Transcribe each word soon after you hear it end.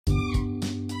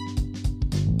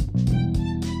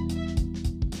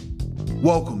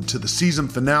Welcome to the season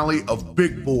finale of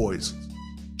Big Boys.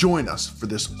 Join us for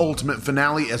this ultimate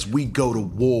finale as we go to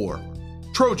war.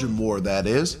 Trojan War, that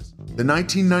is. The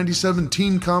 1997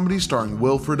 teen comedy starring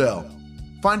Will Friedle.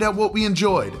 Find out what we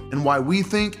enjoyed and why we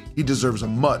think he deserves a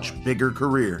much bigger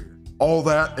career. All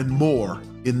that and more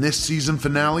in this season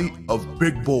finale of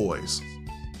Big Boys.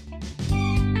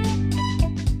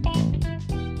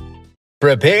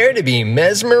 Prepare to be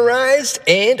mesmerized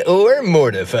and or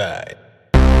mortified.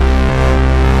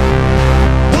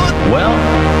 Well,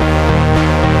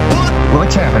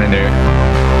 what's happening there?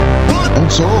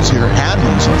 Old Sorrel's here had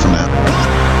him something out.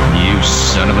 You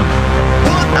son of a...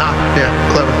 Yeah,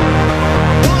 clever.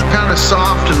 Kind of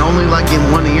soft and only like in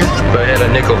one ear. If I had a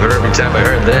nickel for every time I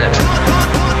heard that.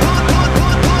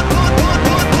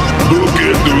 Look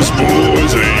at those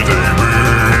boys, ain't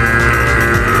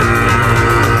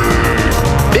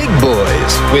they? Big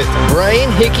Boys with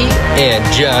Brian Hickey and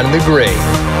John the Great.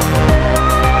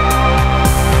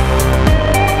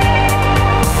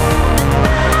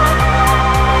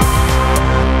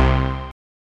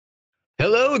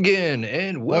 Hello again,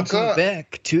 and welcome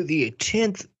back to the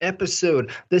 10th episode,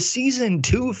 the season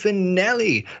 2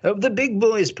 finale of the Big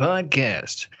Boys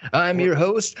podcast. I'm your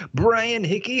host, Brian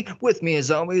Hickey. With me,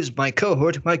 as always, my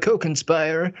cohort, my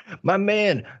co-conspire, my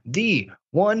man, the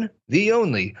one, the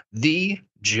only, the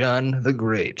John the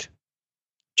Great.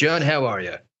 John, how are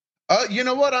you? You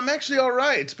know what? I'm actually all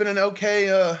right. It's been an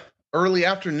okay early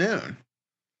afternoon.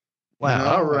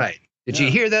 Wow, all right. Did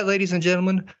you hear that, ladies and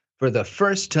gentlemen? For the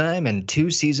first time in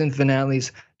 2 season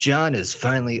finales, John is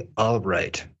finally all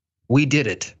right. We did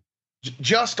it.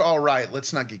 Just all right.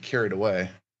 Let's not get carried away.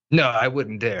 No, I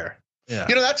wouldn't dare. Yeah.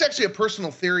 You know, that's actually a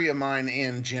personal theory of mine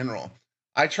in general.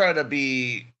 I try to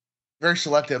be very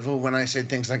selective when I say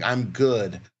things like I'm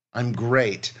good, I'm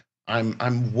great,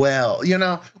 I'm well. You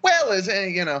know, well is,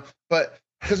 but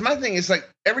because my thing is like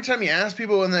every time you ask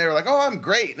people and they're like, oh, I'm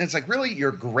great. And it's like, really,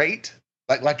 you're great?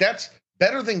 Like that's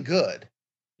better than good.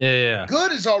 Yeah.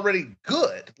 Good is already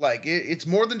good. Like it's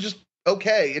more than just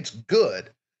okay. It's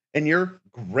good, and you're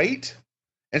great.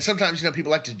 And sometimes people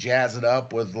like to jazz it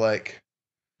up with like,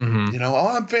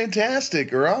 oh, I'm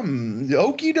fantastic, or I'm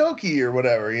okie dokie, or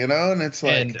whatever, And it's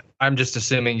like, and I'm just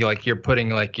assuming you're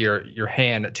putting like your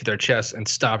hand to their chest and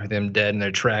stopping them dead in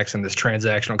their tracks in this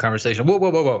transactional conversation.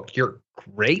 Whoa! You're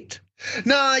great.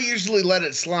 No, I usually let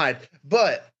it slide.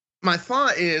 But my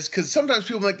thought is because sometimes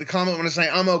people make the comment when I say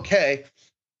I'm okay.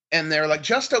 And they're like,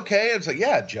 just okay? It's like,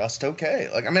 yeah, just okay.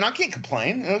 Like, I mean, I can't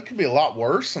complain. It could be a lot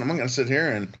worse, and I'm not going to sit here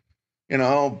and,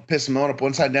 piss and moan up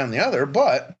one side down the other.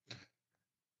 But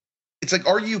it's like,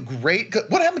 are you great?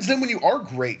 What happens then when you are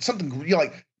great?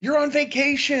 You're on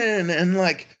vacation, and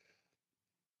like,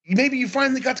 maybe you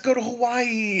finally got to go to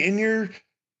Hawaii, and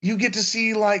you get to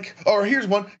see like, or here's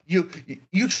one, you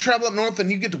travel up north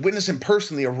and you get to witness in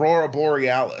person the Aurora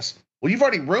Borealis. Well, you've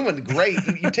already ruined great.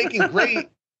 You're taking great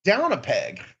down a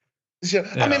peg. So,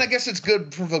 yeah. I mean, I guess it's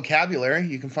good for vocabulary.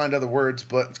 You can find other words,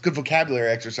 but it's good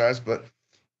vocabulary exercise. But,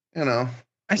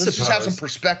 let's just have some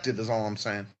perspective is all I'm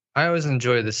saying. I always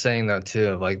enjoy the saying, though, too,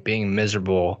 of like being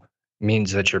miserable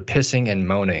means that you're pissing and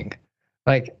moaning.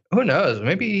 Like, who knows?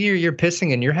 Maybe you're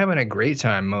pissing and you're having a great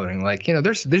time moaning. Like,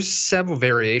 there's several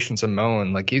variations of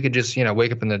moan. Like, you could just,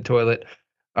 wake up in the toilet.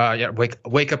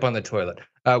 Wake up on the toilet.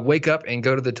 Wake up and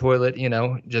go to the toilet,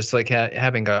 just like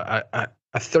having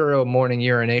a thorough morning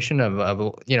urination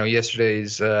of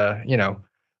yesterday's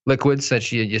liquids that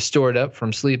you stored up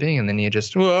from sleeping, and then you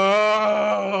just,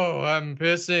 whoa, I'm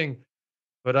pissing,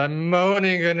 but I'm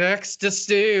moaning in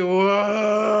ecstasy.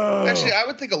 Whoa. Actually, I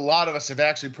would think a lot of us have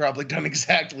actually probably done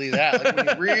exactly that. Like when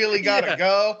you really gotta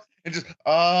go and just,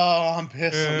 oh, I'm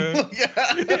pissing. Yeah.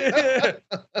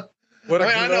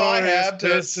 I know I have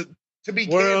to be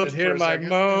world. Hear my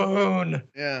moan.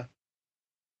 Yeah.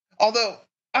 Although.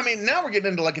 I mean, now we're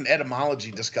getting into like an etymology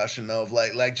discussion though, of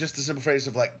like just the simple phrase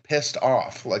of like pissed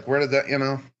off. Like where did that,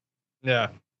 Yeah.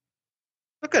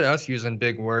 Look at us using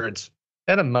big words.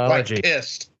 Etymology. Like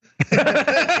pissed.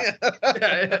 Yeah,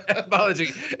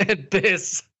 etymology and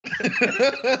piss.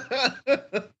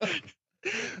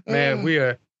 Man, we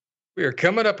are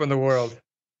coming up in the world.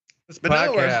 This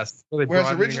podcast. Where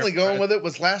I was originally going with it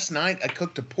was last night I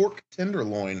cooked a pork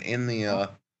tenderloin in the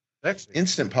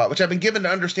Instant Pot, which I've been given to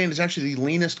understand is actually the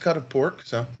leanest cut of pork.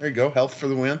 So there you go, health for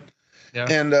the win. Yeah.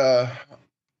 And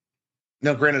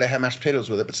no, granted, I had mashed potatoes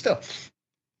with it, but still.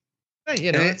 Hey,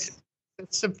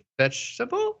 it's a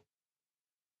vegetable,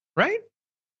 right?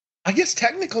 I guess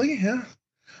technically, yeah.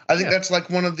 I think that's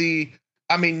like one of the.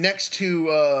 I mean, next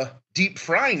to deep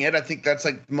frying it, I think that's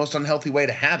like the most unhealthy way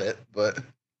to have it. But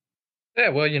yeah,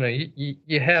 well,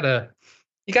 you had a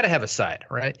you got to have a side,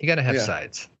 right? You got to have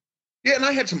sides. Yeah, and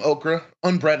I had some okra,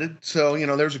 unbreaded, so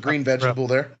there's a green vegetable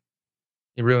there.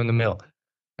 You ruined the meal.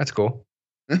 That's cool.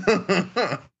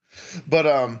 But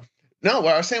no,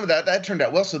 what I was saying with that turned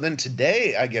out well. So then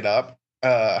today I get up,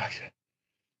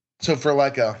 so for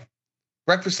like a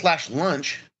breakfast /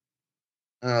 lunch,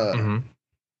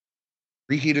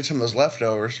 reheated some of those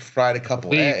leftovers, fried a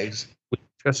couple eggs. We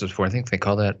discussed this before. I think they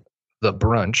call that the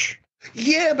brunch.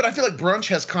 Yeah, but I feel like brunch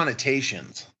has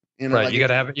connotations. Right, like you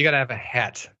gotta have a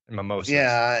hat and mimosas.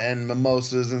 Yeah, and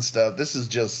mimosas and stuff. This is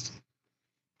just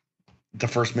the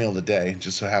first meal of the day.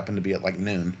 Just so happened to be at like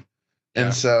noon,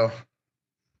 and so.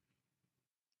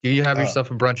 Do you have yourself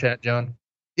a brunch hat, John?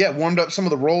 Yeah, warmed up some of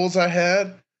the rolls I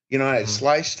had. I had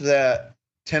sliced that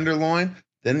tenderloin.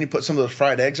 Then you put some of those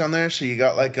fried eggs on there, so you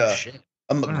got like a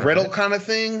McGriddle kind of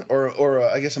thing, or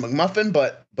I guess a McMuffin,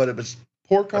 but it was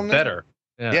pork on there. Better.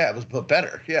 Yeah, it was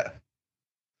better. Yeah.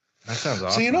 That sounds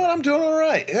awesome. So you know what? I'm doing all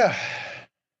right. Yeah.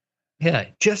 Yeah,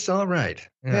 just all right.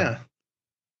 Yeah.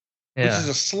 Which is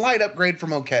a slight upgrade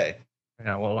from okay.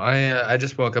 Yeah. Well, I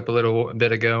just woke up a little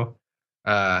bit ago.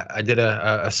 I did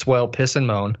a swell piss and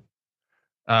moan,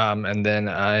 and then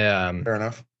fair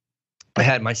enough. I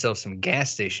had myself some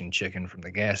gas station chicken from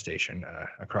the gas station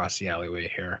across the alleyway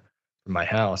here from my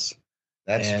house.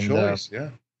 That's a choice, yeah.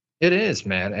 It is,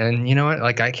 man. And you know what?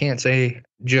 Like, I can't say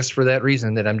just for that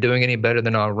reason that I'm doing any better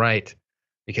than all right,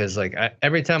 because like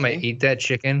every time I eat that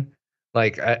chicken,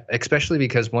 like especially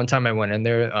because one time I went in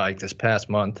there like this past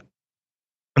month.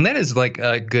 And that is like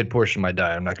a good portion of my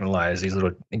diet. I'm not going to lie, is these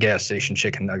little gas station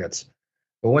chicken nuggets.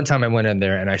 But one time I went in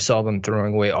there and I saw them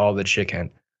throwing away all the chicken.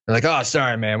 They're like, "Oh,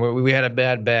 sorry, man, we had a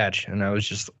bad batch." And I was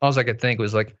just, all I could think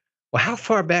was like, well, how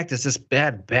far back does this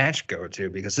bad batch go to?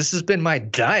 Because this has been my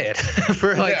diet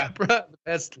for like the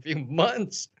past few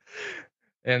months.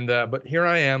 And but here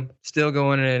I am, still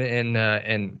going in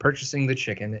and purchasing the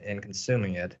chicken and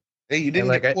consuming it. Hey, you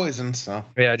didn't get poisoned, so.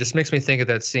 Yeah, it just makes me think of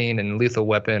that scene in Lethal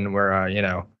Weapon where,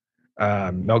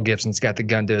 Mel Gibson's got the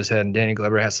gun to his head and Danny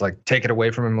Glover has to, like, take it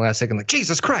away from him last second. Like,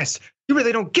 Jesus Christ, you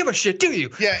really don't give a shit, do you?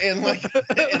 Yeah, and like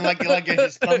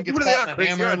his tongue gets caught in a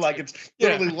hammer, like it's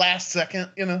literally last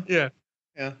second, Yeah.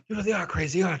 Yeah. You really are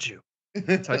crazy, aren't you?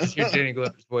 So I just hear Danny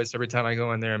Glover's voice every time I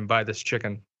go in there and buy this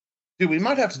chicken. Dude, we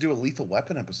might have to do a Lethal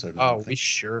Weapon episode. Oh, we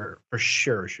for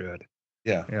sure should.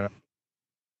 Yeah. Yeah.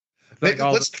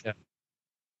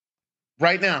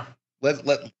 Right now,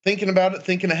 thinking about it,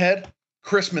 thinking ahead,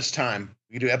 Christmas time.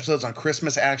 We do episodes on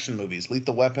Christmas action movies.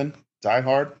 Lethal Weapon, Die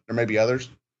Hard, there may be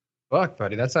others. Fuck,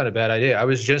 buddy, that's not a bad idea. I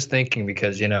was just thinking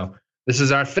because, this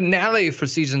is our finale for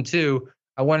season 2.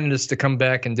 I wanted us to come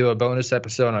back and do a bonus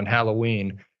episode on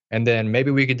Halloween. And then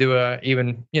maybe we could do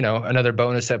another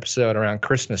bonus episode around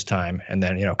Christmas time. And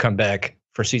then, come back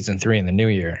for season 3 in the new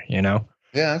year, Yeah,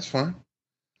 that's fine.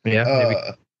 Yeah. Maybe.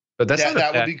 But that's not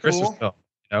that would be Christmas cool.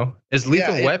 Film, Is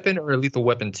Lethal Weapon or Lethal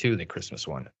Weapon 2 the Christmas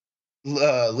one?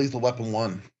 Lethal Weapon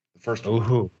 1, the first one.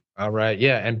 Ooh, all right,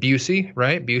 yeah, and Busey,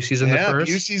 right? Busey's in the first.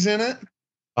 Yeah, Busey's in it.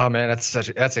 Oh man,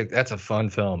 that's a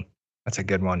fun film. That's a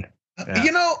good one. Yeah.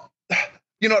 You know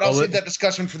what? I'll save that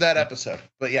discussion for that episode.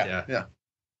 But yeah.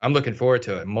 I'm looking forward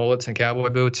to it. Mullets and cowboy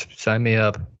boots, sign me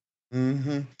up.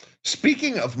 Mm-hmm.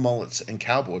 Speaking of mullets and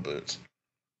cowboy boots,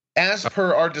 as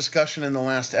per our discussion in the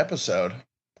last episode,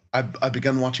 I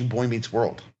begun watching Boy Meets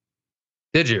World.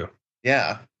 Did you?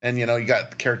 Yeah, and you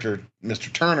got the character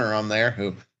Mr. Turner on there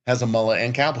who has a mullet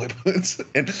and cowboy boots.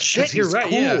 And shit, you're right.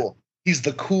 Cool. Yeah. He's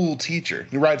the cool teacher.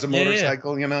 He rides a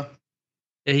motorcycle. Yeah,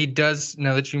 he does.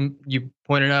 Now that you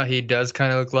pointed out, he does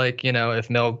kind of look like if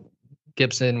Mel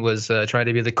Gibson was trying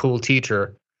to be the cool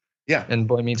teacher. Yeah. In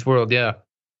Boy Meets World. Yeah.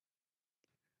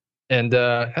 And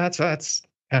that's I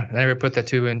never put that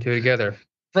two and two together.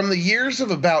 From the years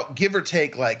of about give or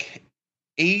take like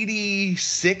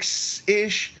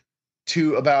 86-ish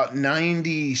to about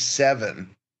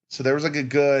 97. So there was like a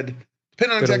good,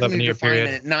 depending on exactly how you define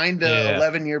it, 9 to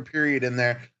 11 year period in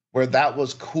there where that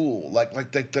was cool. Like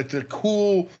the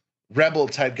cool rebel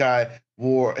type guy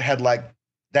had like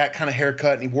that kind of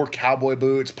haircut and he wore cowboy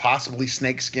boots, possibly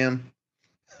snakeskin.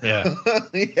 Yeah.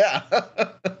 Yeah.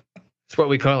 It's what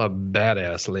we call a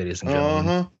badass, ladies and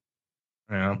gentlemen.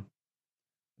 Yeah.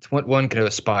 It's what one could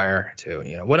aspire to.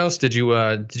 What else did you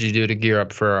do to gear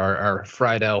up for our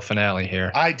Friedle finale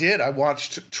here? I did. I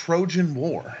watched Trojan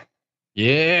War.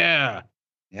 Yeah.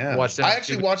 Yeah. I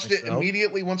actually watched it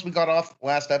immediately once we got off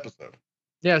last episode.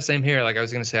 Yeah, same here. Like I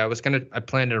was gonna say, I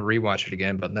planned to rewatch it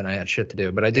again, but then I had shit to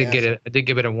do. But I did get it. I did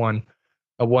give it a one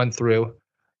through,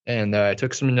 and I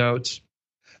took some notes.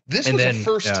 This was the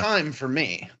first time for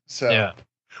me. So yeah.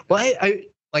 Well,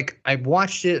 I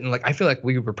watched it and like I feel like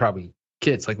we were probably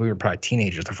kids. Like we were probably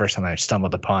teenagers the first time I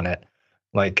stumbled upon it,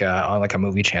 like on like a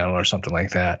movie channel or something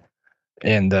like that.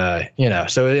 And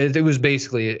so it was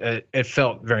basically it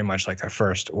felt very much like a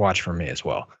first watch for me as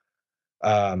well.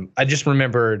 I just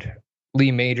remembered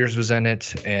Lee Majors was in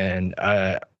it, and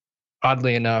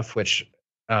oddly enough, which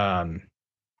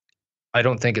I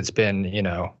don't think it's been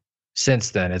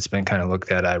since then. It's been kind of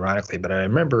looked at ironically, but I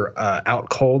remember Out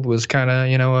Cold was kind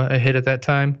of a hit at that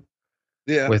time.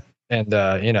 Yeah.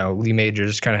 Lee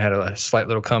Majors kind of had a slight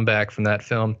little comeback from that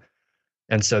film,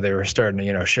 and so they were starting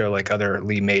to show like other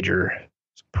Lee Major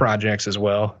projects as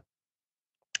well.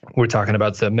 We're talking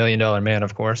about the $1 Million Man,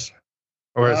 of course.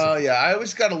 Yeah, I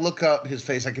always got to look up his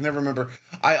face. I can never remember.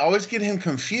 I always get him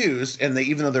confused, and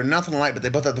even though they're nothing alike, but they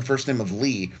both have the first name of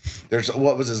Lee. There's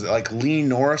what was his like Lee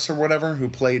Norris or whatever, who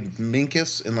played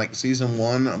Minkus in like season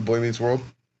 1 of Boy Meets World.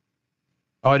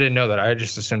 Oh, I didn't know that. I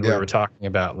just assumed we were talking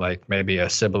about like maybe a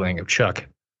sibling of Chuck.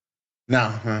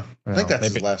 No, I think that's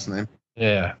his last name.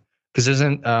 Yeah, because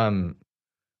isn't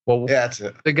that's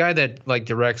it. The guy that like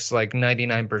directs like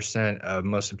 99% of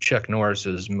most of Chuck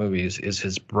Norris's movies is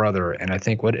his brother, and I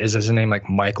think what is his name, like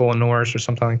Michael Norris or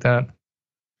something like that.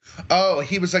 Oh,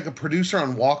 he was like a producer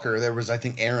on Walker. There was, I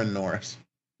think, Aaron Norris.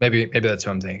 Maybe that's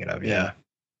what I'm thinking of. Yeah.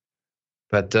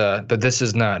 But this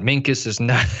is not. Minkus is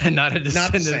not a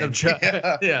descendant of Chuck.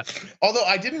 Yeah. Although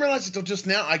I didn't realize it until just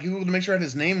now. I googled to make sure I had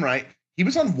his name right. He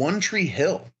was on One Tree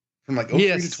Hill from like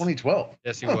 2003 to 2012.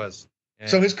 Yes, he was. Yeah.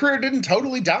 So his career didn't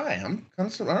totally die. I'm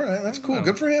kind of all right. That's cool.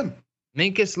 Good for him.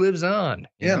 Minkus lives on.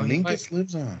 Minkus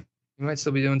lives on. He might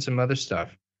still be doing some other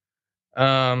stuff.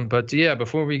 But yeah,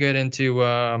 before we get into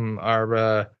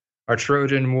our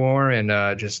Trojan War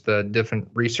and just the different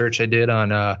research I did on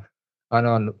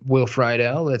Will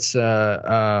Friedle, let's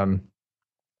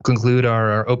conclude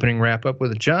our opening wrap up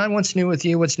with John. What's new with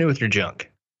you? What's new with your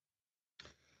junk?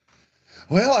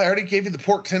 Well, I already gave you the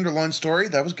pork tenderloin story.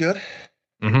 That was good.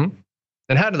 Mm-hmm.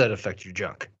 And how did that affect your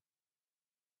junk?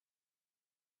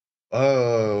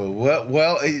 Oh,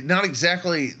 well, not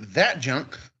exactly that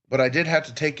junk, but I did have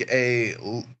to take a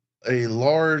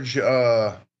large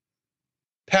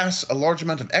pass a large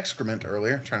amount of excrement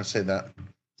earlier. I'm trying to say that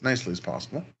as nicely as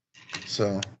possible.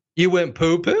 So you went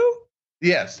poo poo?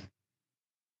 Yes.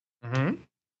 Mm-hmm.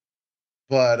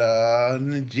 But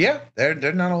yeah,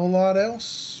 there's not a whole lot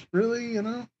else really,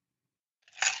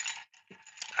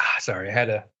 Sorry, I had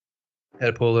to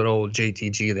pull a little old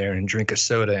JTG there and drink a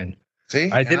soda and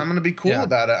see. I'm going to be cool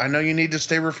about it. I know you need to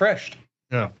stay refreshed.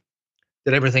 No,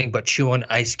 did everything but chew on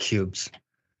ice cubes.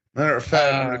 Matter of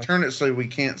fact, I'm going to turn it so we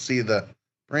can't see the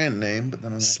brand name. But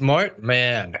then smart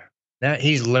man. Now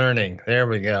he's learning. There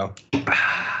we go.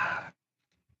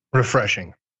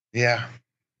 Refreshing. Yeah.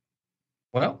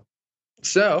 Well,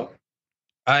 so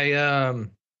I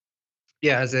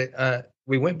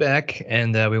we went back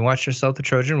and we watched ourselves the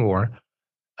Trojan War.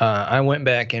 I went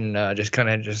back and just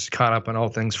caught up on all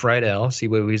things Friedle, see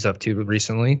what he's up to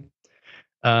recently.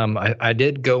 I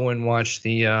did go and watch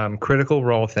the Critical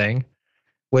Role thing,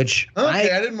 which I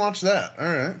didn't watch that. All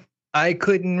right. I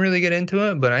couldn't really get into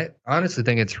it, but I honestly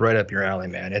think it's right up your alley,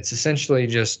 man. It's essentially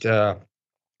just, and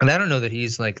I don't know that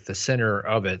he's like the center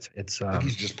of it. It's I think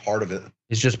he's just part of it.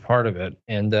 He's just part of it,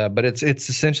 and but it's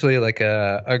essentially like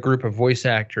a group of voice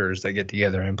actors that get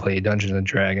together and play Dungeons and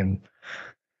Dragons.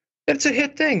 It's a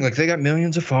hit thing. Like they got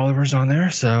millions of followers on there,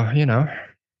 so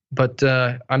But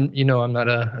I'm not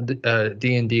a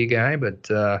D&D guy, but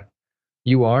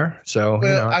you are. So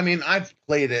well, I mean, I've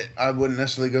played it. I wouldn't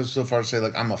necessarily go so far as to say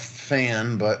like I'm a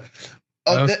fan, but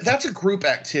that's a group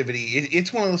activity.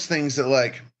 It's one of those things that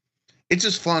like it's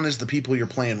as fun as the people you're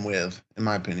playing with, in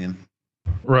my opinion.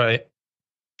 Right.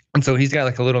 And so he's got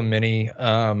like a little mini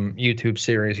YouTube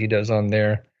series he does on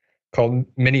there called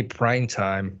Mini Prime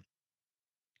Time,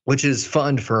 which is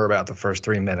fun for about the first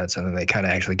 3 minutes, and then they kind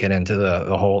of actually get into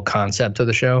the whole concept of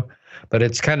the show. But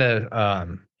it's kind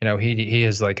of he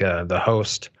is like the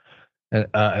host in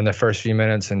the first few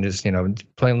minutes, and just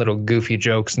playing little goofy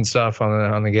jokes and stuff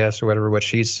on the guests or whatever. Which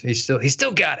he's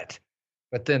still got it.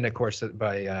 But then of course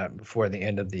by before the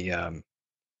end of the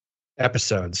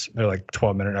episodes, they're like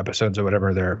 12-minute episodes or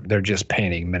whatever. They're just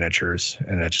painting miniatures,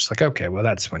 and it's just like, okay, well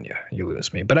that's when you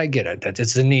lose me. But I get it. That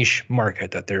it's a niche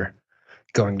market that they're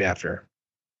going after,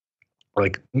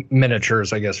 like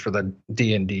miniatures, I guess, for the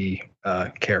D&D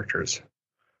characters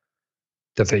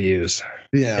that they use.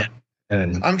 Yeah.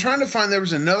 And I'm trying to find, there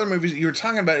was another movie that you were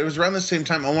talking about. It was around the same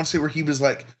time. I want to say where he was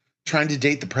like trying to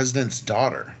date the president's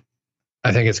daughter.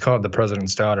 I think it's called The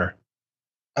President's Daughter.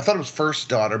 I thought it was First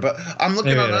Daughter, but I'm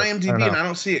looking on IMDb and I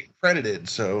don't see it credited.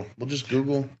 So we'll just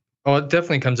Google. Oh, it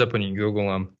definitely comes up when you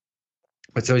Google him.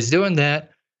 But so he's doing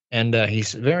that. and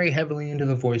he's very heavily into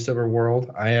the voiceover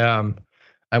world.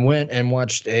 I went and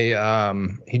watched he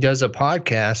does a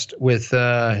podcast with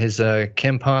his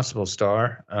Kim Possible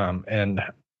star and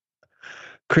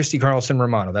Christy Carlson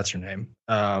Romano, that's her name.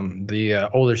 The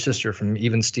older sister from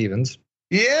Even Stevens.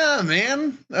 Yeah,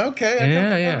 man. Okay.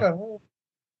 Yeah.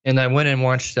 And I went and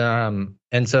watched, and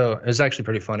so it was actually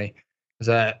pretty funny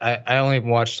because I only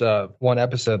watched one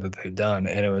episode that they've done,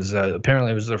 and it was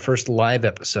apparently it was their first live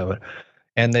episode.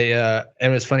 And and it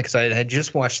was funny because I had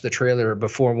just watched the trailer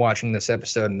before watching this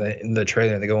episode, and in the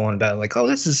trailer they go on about like, oh,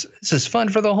 this is fun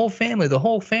for the whole family. The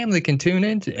whole family can tune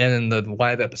in. And in the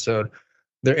live episode,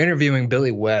 they're interviewing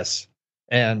Billy West,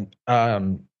 and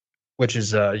which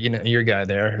is your guy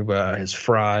there who is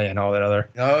Fry and all that other.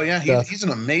 Oh yeah, he's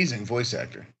an amazing voice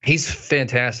actor. He's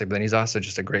fantastic, but he's also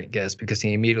just a great guest because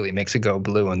he immediately makes it go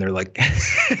blue, and they're like,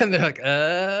 supposed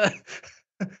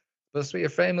to be a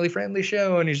family friendly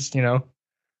show, and he's just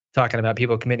talking about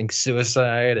people committing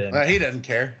suicide, and he doesn't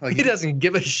care. Like, he doesn't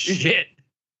give a shit.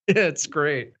 Yeah, it's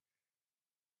great,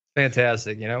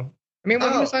 fantastic. I mean,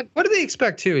 what do they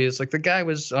expect too? He's like the guy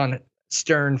was on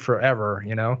Stern forever.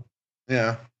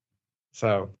 Yeah.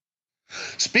 So,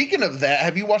 speaking of that,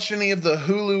 have you watched any of the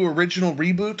Hulu original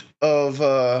reboot of?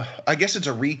 I guess it's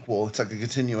a requel. It's like a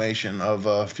continuation of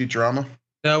Futurama.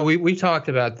 No, we talked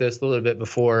about this a little bit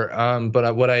before.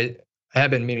 But what I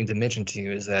have been meaning to mention to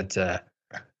you is that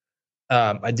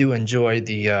I do enjoy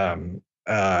the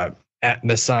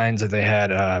signs that they had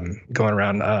going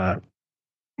around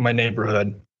my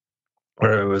neighborhood,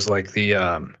 where it was like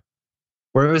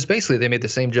where it was basically they made the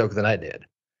same joke that I did.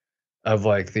 Of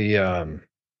like the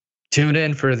tune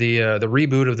in for the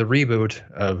reboot of the reboot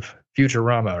of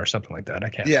Futurama or something like that. I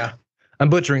can't. Yeah. I'm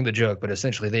butchering the joke, but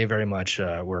essentially they very much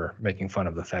were making fun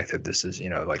of the fact that this is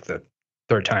like the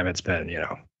third time it's been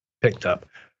picked up.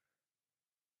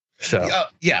 So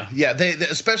yeah. They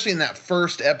especially in that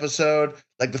first episode,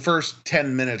 like the first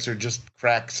 10 minutes are just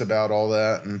cracks about all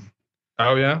that and.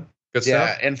 Oh yeah, good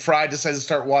stuff. Yeah, and Fry decided to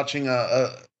start watching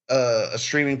a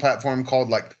streaming platform called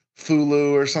like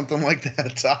Hulu or something like that.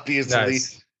 It's obviously,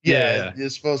 nice. Yeah,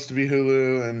 it's supposed to be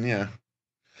Hulu, and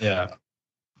yeah.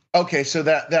 Okay, so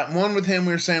that one with him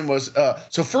we were saying was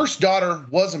so First Daughter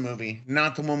was a movie,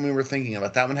 not the one we were thinking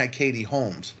about. That one had Katie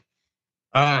Holmes.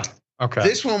 Okay.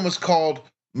 This one was called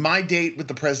My Date with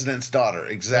the President's Daughter.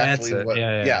 Exactly. That's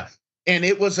it. Yeah. And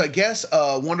it was, I guess,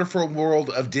 a Wonderful World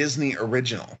of Disney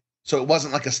original. So it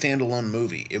wasn't like a standalone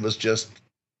movie. It was just.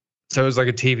 So it was like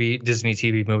a Disney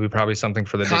TV movie, probably something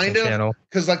for the Disney Channel.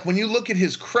 Because like when you look at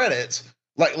his credits,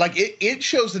 like it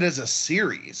shows it as a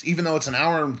series, even though it's an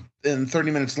hour and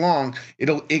 30 minutes long. It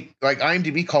like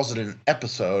IMDb calls it an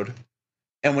episode.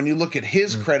 And when you look at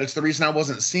his credits, the reason I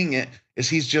wasn't seeing it is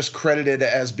he's just credited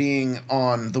as being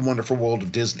on The Wonderful World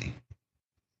of Disney.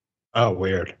 Oh,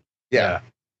 weird. Yeah.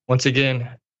 Once again,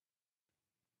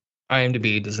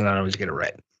 IMDb does not always get it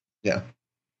right. Yeah.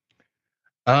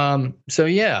 So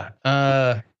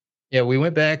we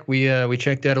went back. We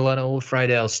checked out a lot of old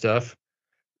Friedle stuff,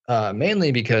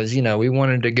 mainly because we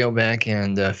wanted to go back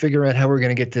and figure out how we're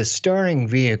going to get this starring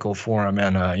vehicle for him,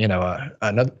 and a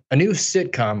new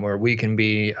sitcom where we can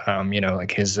be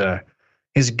like his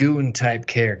goon type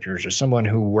characters or someone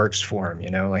who works for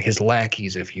him, like his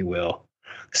lackeys, if you will,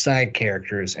 side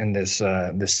characters in this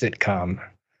sitcom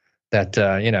that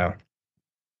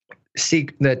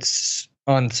that's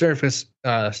on surface,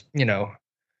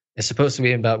 is supposed to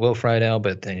be about Will Friedle,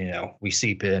 but then, we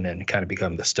seep in and kind of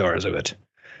become the stars of it.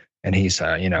 And he's,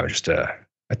 just a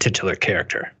titular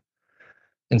character.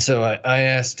 And so I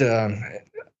asked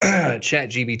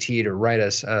ChatGPT to write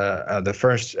us the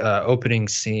first opening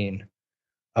scene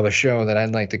of a show that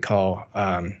I'd like to call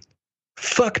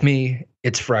Fuck Me,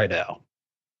 It's Friedle.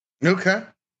 Okay.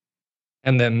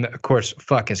 And then, of course,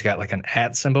 fuck has got like an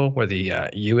 @ symbol where the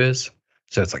U is.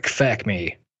 So it's like, fuck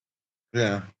me.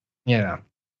 Yeah.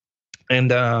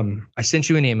 And I sent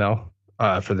you an email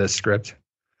for this script.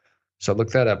 So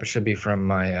look that up. It should be from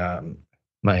my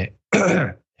my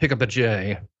Hiccup a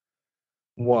J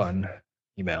 1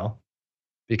 email,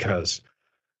 because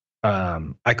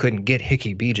I couldn't get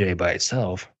Hickey BJ by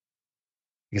itself,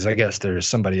 because I guess there's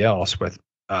somebody else with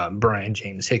Brian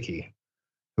James Hickey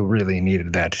who really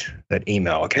needed that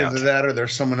email account. Either that or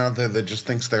there's someone out there that just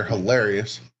thinks they're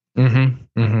hilarious.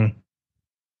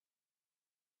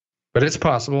 But it's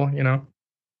possible,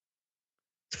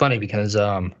 It's funny because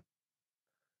as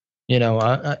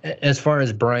far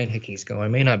as Brian Hickey's going, it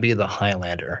may not be the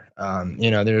Highlander.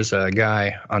 There's a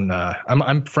guy on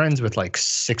I'm friends with like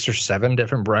 6 or 7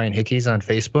 different Brian Hickeys on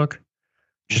Facebook,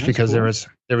 just because cool.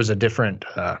 there was a different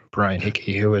Brian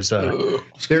Hickey who was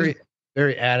very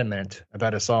very adamant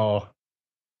about us all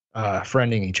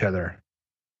friending each other.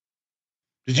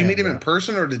 Did you meet him in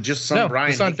person, or did just some No,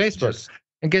 Brian? just on Facebook.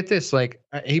 And get this, like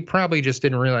he probably just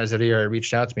didn't realize that he already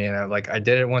reached out to me, and I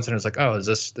did it once, and it was like, oh,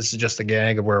 this is just a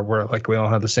gag where we're like we all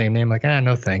have the same name, like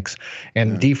no thanks,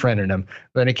 and defriended him.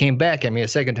 Then he came back at me a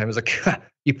second time. He was like,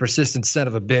 you persistent son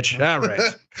of a bitch. All right,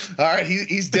 all right,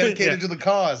 he's dedicated to the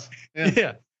cause.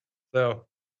 Yeah. So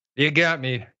you got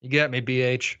me,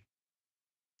 BH.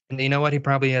 And you know what? He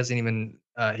probably hasn't even.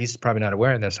 He's probably not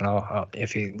aware of this, and I'll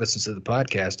if he listens to the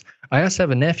podcast. I also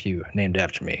have a nephew named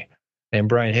after me, named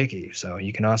Brian Hickey. So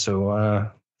you can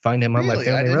also find him on my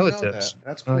family relatives.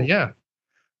 That's cool. Yeah.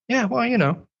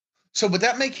 Well, So would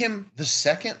that make him the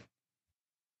second?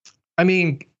 I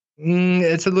mean,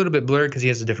 it's a little bit blurred because he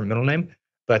has a different middle name,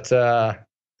 but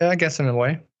I guess in a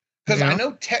way. Because I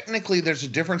know technically there's a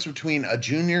difference between a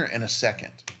junior and a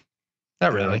second.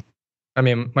 Not really. I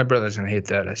mean, my brother's gonna hate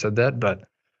that I said that, but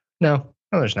no,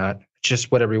 there's not. It's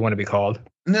just whatever you want to be called.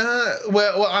 No,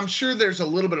 well, I'm sure there's a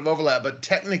little bit of overlap, but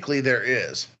technically there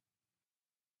is.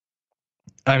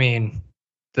 I mean,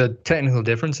 the technical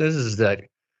difference is that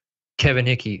Kevin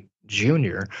Hickey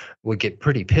Jr. would get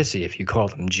pretty pissy if you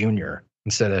called him Junior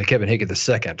instead of Kevin Hickey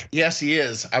II. Yes, he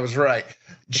is. I was right.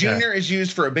 Junior is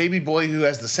used for a baby boy who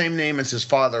has the same name as his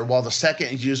father, while the second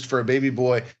is used for a baby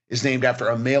boy is named after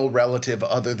a male relative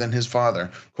other than his father.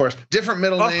 Of course, different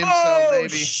middle names. Oh, so maybe.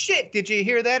 Shit. Did you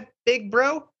hear that, big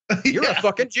bro? You're a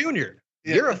fucking junior.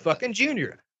 Yeah. You're a fucking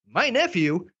junior. My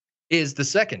nephew is the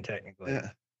second, technically.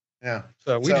 Yeah.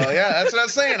 So yeah, that's what I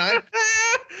was saying.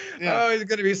 Oh, he's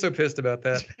gonna be so pissed about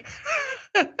that.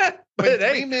 But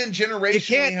three men generationally you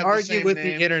can't have argue the same with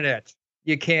name. the internet.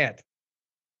 You can't.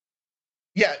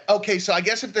 Yeah. Okay. So I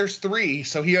guess if there's three,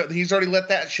 so he's already let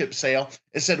that ship sail.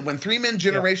 It said when three men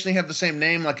generationally have the same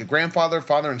name, like a grandfather,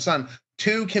 father, and son,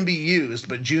 two can be used,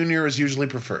 but junior is usually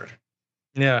preferred.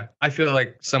 Yeah, I feel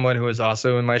like someone who is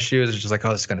also in my shoes is just like,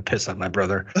 oh, this is gonna piss off my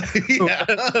brother. Yeah.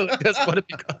 That's what it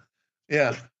becomes.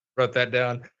 Yeah. Wrote that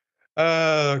down.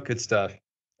 Oh, good stuff.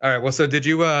 All right. Well, so did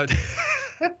you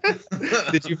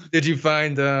did you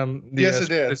find the Yes, I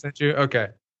did. I sent you? Okay.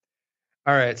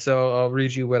 All right. So I'll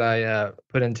read you what I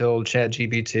put into old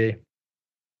ChatGPT.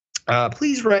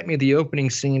 Please write me the opening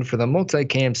scene for the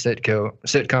multicam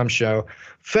sitcom show.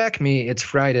 Fact me, it's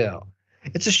Friedle.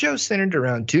 It's a show centered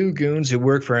around two goons who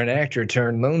work for an actor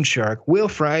turned loan shark, Will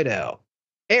Friedle,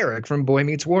 Eric from Boy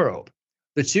Meets World.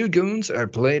 The two goons are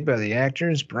played by the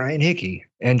actors Brian Hickey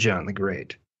and John the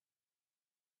Great.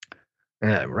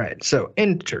 Right. So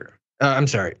enter.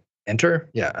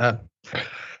 Yeah.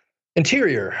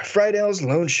 Interior, Friedle's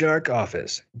loan shark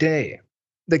office. Day.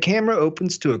 The camera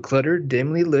opens to a cluttered,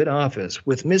 dimly lit office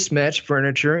with mismatched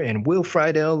furniture and Will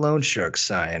Friedle loan shark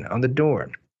sign on the door.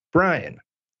 Brian,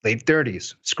 late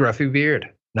 30s, scruffy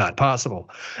beard, not possible.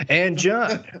 And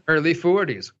John, early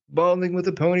 40s, balding with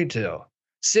a ponytail,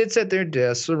 sits at their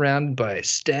desk surrounded by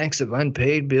stacks of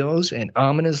unpaid bills and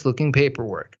ominous-looking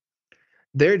paperwork.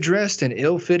 They're dressed in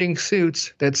ill-fitting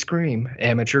suits that scream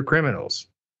amateur criminals.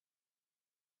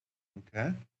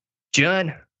 Okay.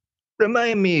 John,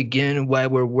 remind me again why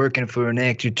we're working for an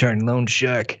actor turned loan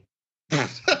shark.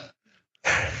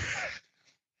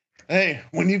 Hey,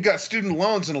 when you've got student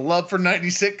loans and a love for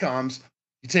 90s sitcoms,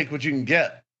 you take what you can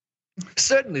get.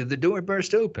 Suddenly, the door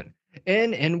burst open,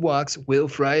 and in walks Will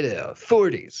Friedle,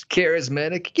 40s,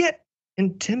 charismatic yet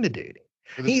intimidating.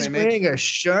 He's wearing a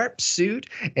sharp suit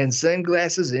and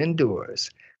sunglasses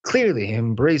indoors, clearly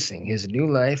embracing his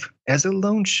new life as a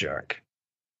loan shark.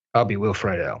 I'll be Will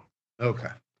Friedle.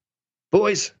 Okay.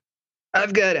 Boys,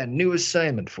 I've got a new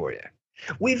assignment for you.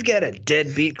 We've got a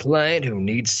deadbeat client who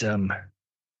needs some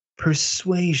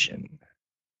persuasion.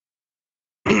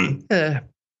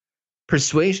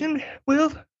 Persuasion,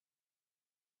 Will?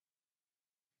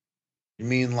 You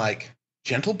mean like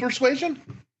gentle persuasion?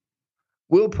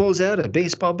 Will pulls out a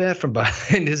baseball bat from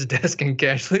behind his desk and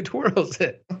casually twirls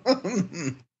it.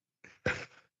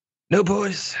 No,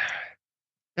 boys,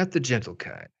 not the gentle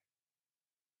kind.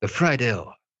 The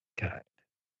Friedle kind.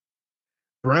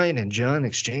 Brian and John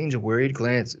exchange worried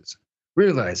glances,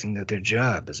 realizing that their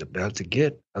job is about to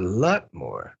get a lot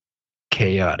more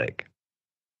chaotic.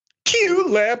 Cue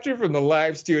laughter from the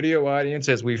live studio audience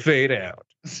as we fade out.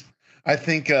 I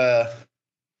think, okay,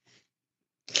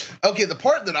 the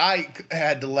part that I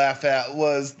had to laugh at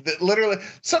was that literally,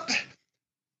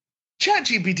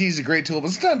 ChatGPT is a great tool,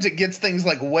 but sometimes it gets things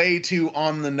like way too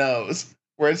on the nose,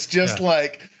 where it's just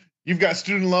like, you've got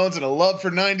student loans and a love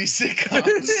for 90s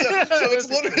sitcoms. So it's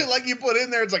literally like you put in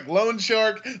there, it's like Loan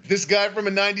Shark, this guy from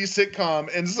a 90s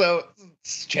sitcom. And so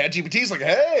ChatGPT is like,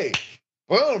 hey,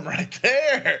 Boom, right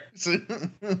there.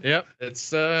 Yep,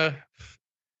 it's kind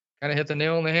of hit the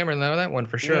nail on the hammer though, that one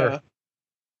for sure. Yeah.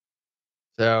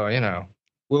 So,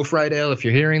 Will Friedle, if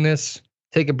you're hearing this,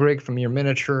 take a break from your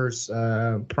miniatures,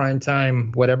 prime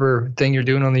time, whatever thing you're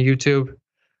doing on the YouTube,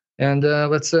 and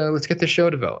let's get the show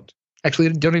developed. Actually,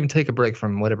 don't even take a break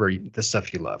from whatever the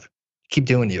stuff you love. Keep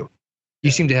doing you.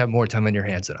 You seem to have more time on your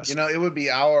hands than us. It would be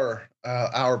our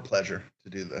pleasure to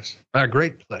do this. Our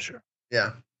great pleasure.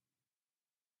 Yeah.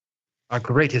 Our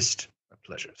greatest of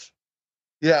pleasures.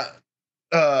 Yeah.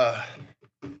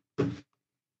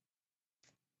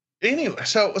 Anyway,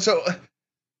 so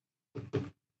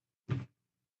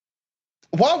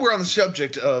while we're on the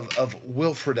subject of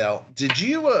Will Friedle, did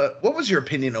you what was your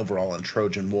opinion overall on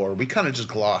Trojan War? We kind of just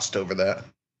glossed over that.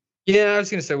 Yeah, I was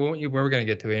gonna say we're gonna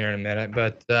get to it here in a minute,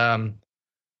 but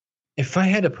if I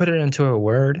had to put it into a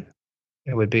word,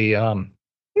 it would be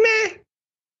meh.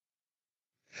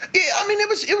 Yeah, I mean it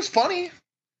was funny.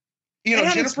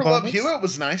 Jennifer Love Hewitt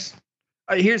was nice.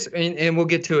 And we'll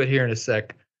get to it here in a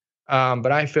sec.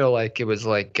 But I feel like it was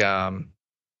like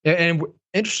and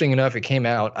interesting enough, it came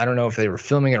out. I don't know if they were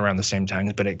filming it around the same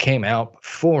time, but it came out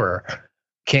before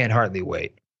Can't Hardly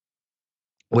Wait,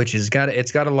 which has got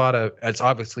a lot of. It's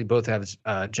obviously both have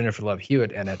Jennifer Love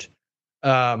Hewitt in it,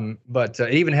 but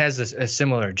it even has a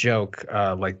similar joke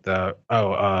like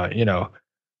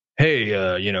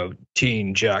hey,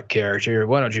 teen jock character,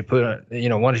 why don't you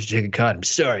take a condom?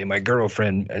 Sorry, my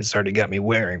girlfriend has already got me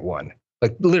wearing one.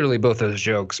 Like literally both those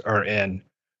jokes are in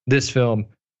this film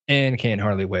and Can't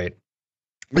Hardly Wait.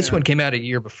 This one came out a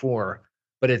year before,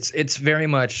 but it's very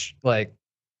much like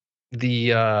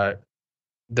the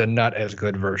not as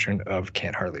good version of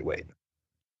Can't Hardly Wait.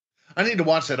 I need to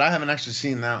watch that. I haven't actually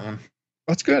seen that one.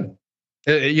 That's good.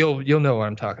 You'll know what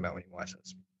I'm talking about when you watch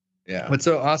this. Yeah. But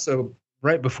so also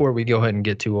right before we go ahead and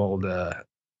get to old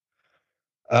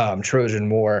Trojan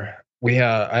War,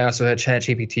 I also had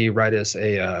ChatGPT write us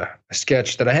a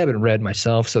sketch that I haven't read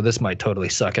myself, so this might totally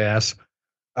suck ass.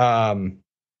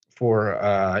 For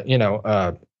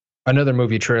another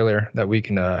movie trailer that we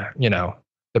can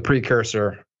the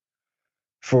precursor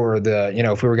for the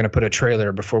if we were going to put a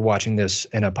trailer before watching this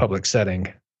in a public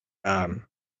setting,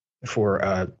 for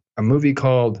a movie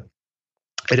called,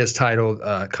 it is titled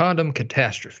Condom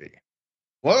Catastrophe.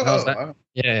 Whoa.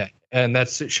 Yeah, and it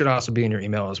should also be in your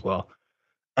email as well.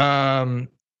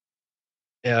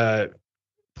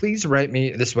 Please write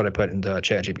me. This is what I put into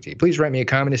ChatGPT. Please write me a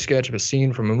comedy sketch of a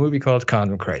scene from a movie called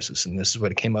Condom Crisis, and this is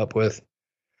what it came up with: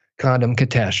 Condom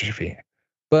Catastrophe.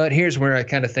 But here's where I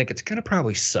kind of think it's gonna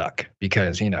probably suck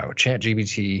because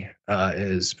ChatGPT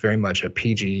is very much a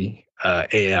PG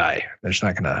AI. There's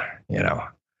not gonna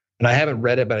and I haven't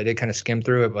read it, but I did kind of skim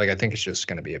through it. Like I think it's just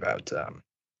gonna be about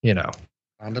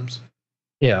condoms.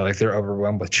 Yeah, like they're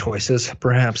overwhelmed with choices,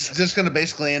 perhaps. Is this going to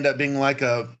basically end up being like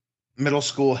a middle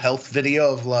school health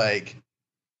video of like,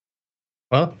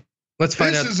 well, let's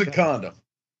find out. This is a condom.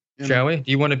 Shall we?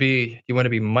 Do you want to be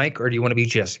Mike or do you want to be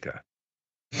Jessica?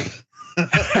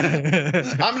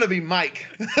 I'm going to be Mike.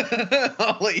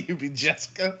 I'll let you be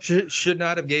Jessica. Should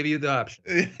not have gave you the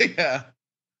option. Yeah.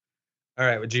 All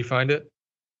right. Would you find it?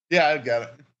 Yeah, I got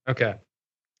it. Okay.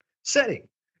 Setting.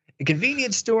 A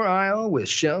convenience store aisle with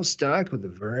shelves stocked with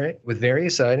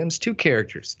various items. Two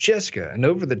characters, Jessica, an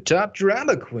over-the-top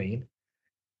drama queen,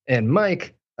 and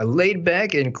Mike, a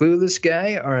laid-back and clueless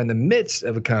guy, are in the midst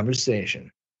of a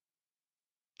conversation.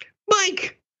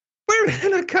 Mike, we're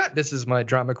in a This is my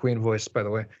drama queen voice, by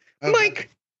the way. Okay. Mike,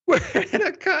 we're in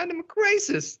a condom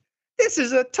crisis. This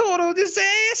is a total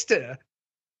disaster.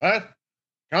 What?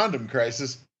 Condom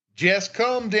crisis? Jess,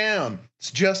 calm down.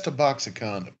 It's just a box of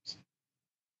condoms.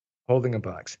 Holding a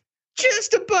box.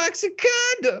 Just a box of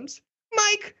condoms.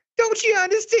 Mike, don't you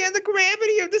understand the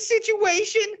gravity of the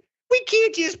situation? We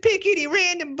can't just pick any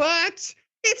random box.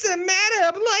 It's a matter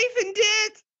of life and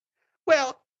death.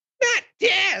 Well, not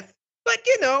death, but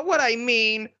you know what I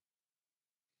mean.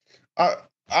 I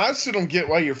still don't get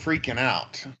why you're freaking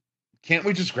out. Can't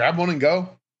we just grab one and go?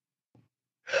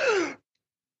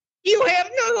 You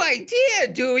have no idea,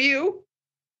 do you?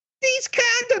 These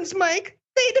condoms, Mike,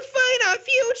 they define our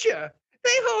future.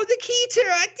 They hold the key to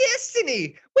our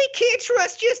destiny. We can't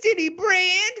trust just any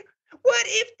brand. What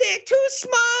if they're too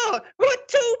small or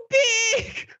too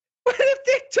big? What if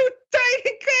they're too tight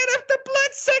and cut off the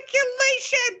blood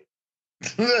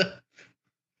circulation?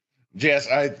 Jess,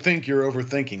 I think you're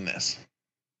overthinking this.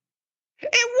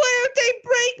 And what if they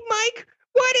break, Mike?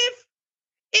 What if,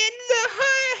 in the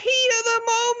high heat of the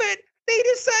moment, they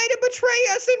decide to betray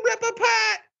us and rip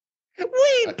apart?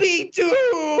 We'd be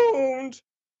doomed.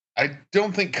 I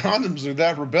don't think condoms are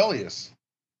that rebellious.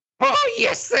 Oh,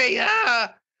 yes, they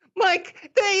are.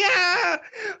 Mike, they are.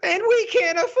 And we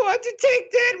can't afford to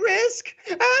take that risk.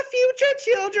 Our future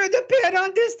children depend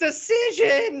on this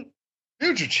decision.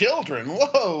 Future children?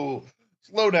 Whoa.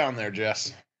 Slow down there,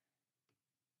 Jess.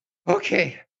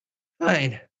 Okay,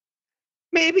 fine.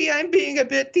 Maybe I'm being a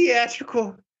bit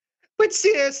theatrical. But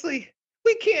seriously,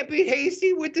 we can't be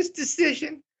hasty with this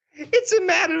decision. It's a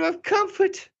matter of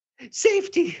comfort,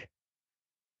 safety,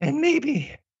 and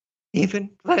maybe even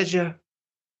pleasure.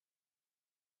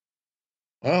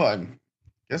 Well, I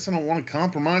guess I don't want to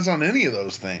compromise on any of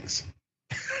those things.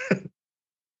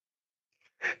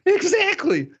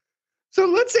 Exactly. So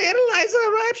let's analyze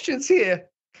our options here.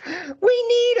 We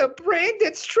need a brand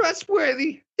that's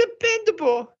trustworthy,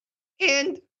 dependable,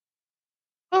 and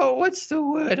oh, what's the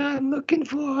word I'm looking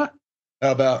for?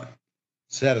 How about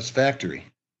satisfactory?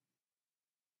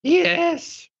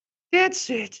 Yes, that's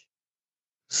it.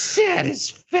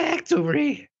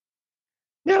 Satisfactory.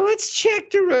 Now let's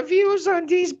check the reviews on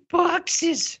these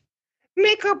boxes.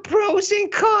 Make a pros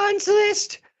and cons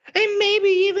list, and maybe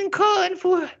even call in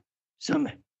for some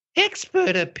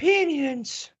expert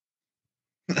opinions.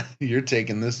 You're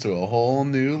taking this to a whole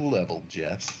new level,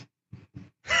 Jess.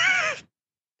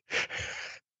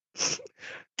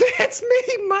 That's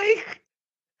me, Mike.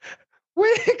 When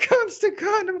it comes to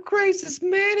condom crisis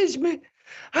management,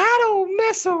 I don't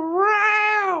mess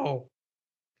around.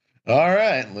 All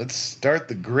right, let's start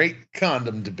the great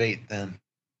condom debate then.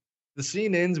 The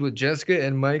scene ends with Jessica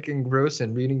and Mike engrossed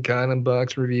in reading condom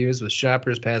box reviews with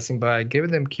shoppers passing by,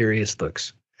 giving them curious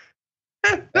looks.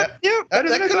 That could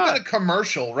have been a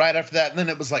commercial right after that, and then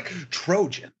it was like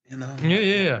Trojan, you know?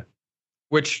 Yeah.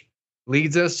 Which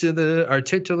leads us to our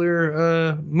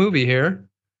titular movie here,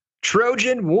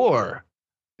 Trojan War,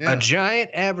 a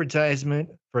giant advertisement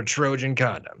for Trojan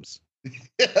condoms.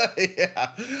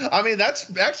 Yeah. I mean,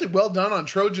 that's actually well done on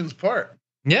Trojan's part.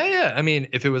 Yeah. I mean,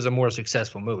 if it was a more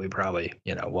successful movie, probably,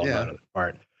 well done on the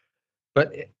part.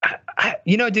 But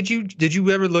did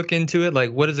you ever look into it?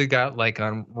 Like, what has it got like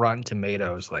on Rotten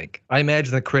Tomatoes? Like, I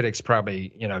imagine the critics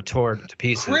probably, tore it to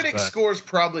pieces. Critics scores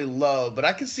probably low, but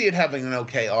I can see it having an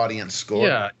okay audience score.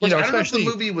 Yeah, I don't know if the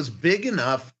movie was big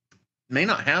enough. May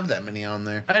not have that many on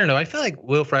there. I don't know. I feel like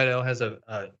Will Friedle has a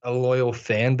loyal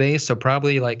fan base, so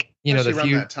probably like especially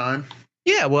around that time.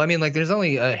 Yeah, well, I mean, like, there's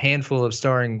only a handful of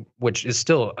starring, which is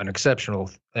still an exceptional,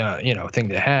 thing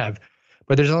to have.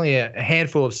 But there's only a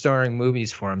handful of starring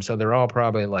movies for him, so they're all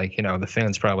probably like, the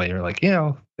fans probably are like,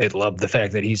 they love the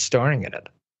fact that he's starring in it.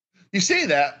 You say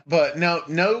that, but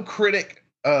no critic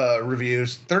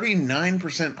reviews,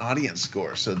 39% audience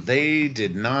score, so they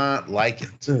did not like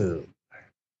it.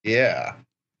 Yeah,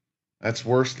 that's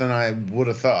worse than I would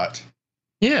have thought.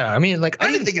 Yeah, I mean, like,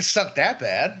 I didn't think it sucked that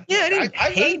bad. Yeah, I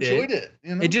enjoyed it.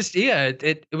 It just,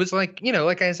 it was like,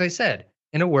 like as I said,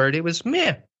 in a word, it was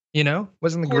meh.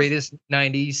 Wasn't the greatest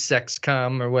 90s sex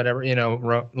com or whatever,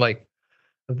 like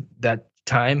that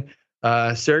time.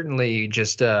 Certainly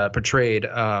just portrayed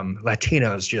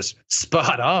Latinos just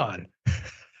spot on.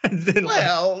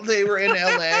 Well, they were in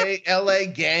LA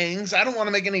I don't want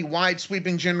to make any wide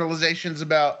sweeping generalizations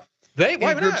about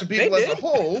groups of people as a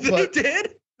whole. But, they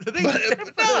did.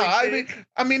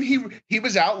 I mean, he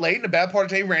was out late in a bad part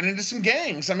of the day, ran into some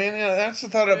gangs. I mean, I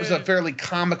thought it was a fairly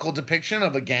comical depiction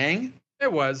of a gang.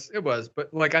 It was,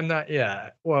 but like, I'm not,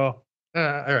 well, all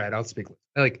right, I'll speak.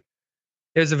 Like,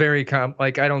 it was a very I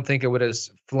don't think it would have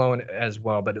flown as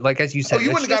well, but like, as you said, you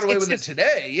wouldn't have got away with it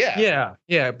today.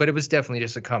 Yeah, but it was definitely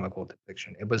just a comical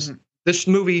depiction. It was, this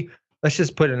movie, let's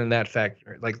just put it in that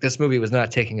factor. Like, this movie was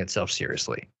not taking itself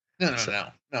seriously. No.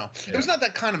 Yeah. It was not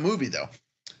that kind of movie, though.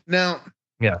 Now,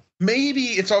 yeah, maybe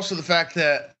it's also the fact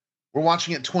that we're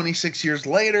watching it 26 years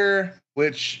later,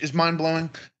 which is mind-blowing.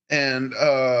 And,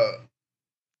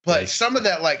 but some of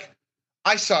that, like,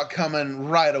 I saw it coming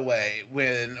right away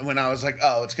when I was like,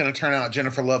 oh, it's going to turn out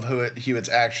Jennifer Love Hewitt's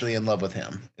actually in love with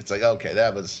him. It's like, okay,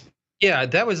 that was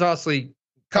also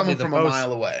coming from a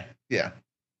mile away. Yeah.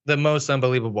 The most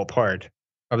unbelievable part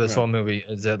of this whole movie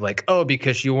is that, like,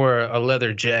 because she wore a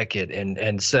leather jacket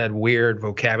and said weird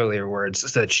vocabulary words,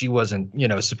 that she wasn't,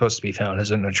 supposed to be found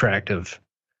as an attractive,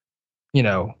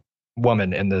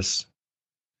 woman in this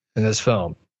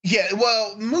film. Yeah,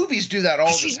 well, movies do that all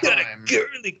the time. She's got a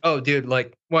girly. Oh, dude,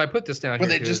 like, I put this down where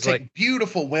here. They just take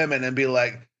beautiful women and be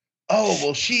like, oh,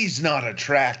 well, she's not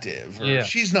attractive, or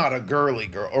she's not a girly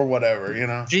girl, or whatever,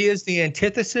 She is the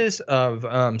antithesis of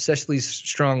Cecily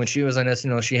Strong. When she was on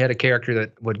SNL, she had a character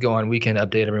that would go on Weekend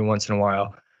Update every once in a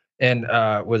while, and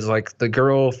was like the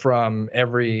girl from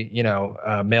every,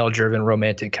 male-driven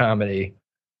romantic comedy,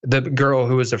 the girl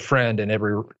who was a friend in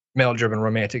every male-driven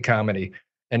romantic comedy.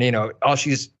 And, all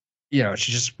she's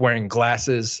she's just wearing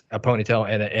glasses, a ponytail,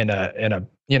 and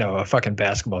a fucking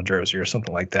basketball jersey or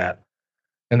something like that.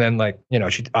 And then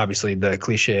she obviously the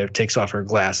cliche of takes off her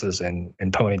glasses and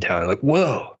ponytail. And like,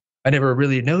 whoa, I never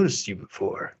really noticed you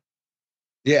before.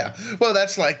 Yeah. Well,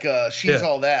 that's like She's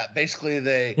All That. Basically,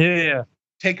 they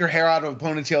take her hair out of a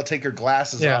ponytail, take her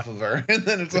glasses off of her, and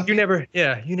then it's like, you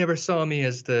never saw me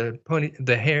as the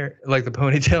hair, like the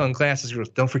ponytail and glasses.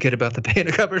 Don't forget about the paint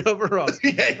covered overalls.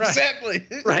 Yeah, exactly.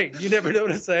 Right. You never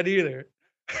noticed that either.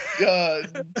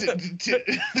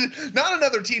 Not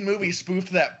Another Teen movie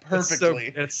spoofed that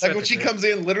perfectly. It's like when she comes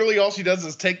in, literally all she does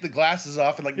is take the glasses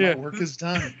off and my work is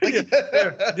done.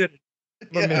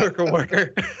 My miracle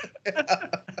worker.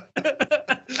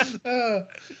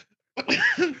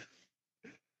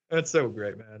 That's so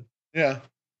great, man. Yeah.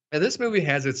 And this movie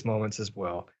has its moments as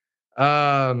well.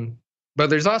 But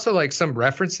there's also like some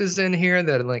references in here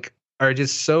that like are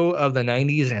just so of the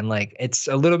 90s, and like it's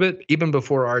a little bit even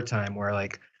before our time, where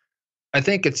like I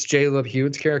think it's J. Love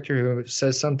Hewitt's character who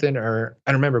says something, or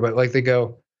I don't remember, but like they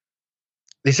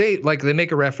say like they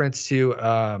make a reference to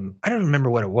I don't remember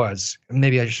what it was.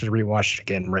 Maybe I should rewatch it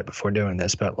again right before doing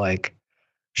this, but like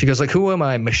she goes like, "Who am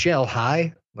I, Michelle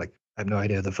High?" Like, I have no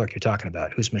idea the fuck you're talking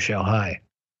about. Who's Michelle High?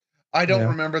 I don't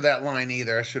remember that line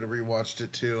either. I should have rewatched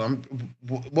it too.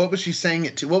 What was she saying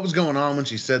it to? What was going on when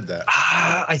she said that?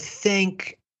 I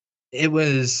think it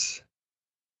was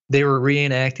they were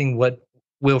reenacting what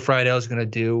Will Friedle is going to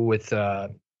do with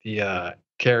the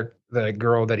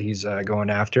girl that he's going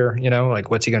after. Like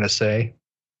what's he going to say?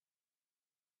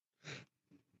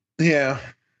 Yeah,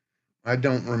 I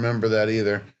don't remember that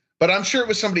either. But I'm sure it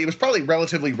was somebody. It was probably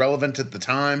relatively relevant at the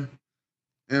time.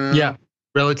 Yeah.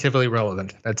 Relatively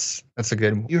relevant. That's a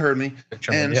good. You heard me.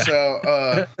 And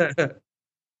so,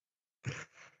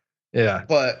 yeah.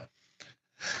 But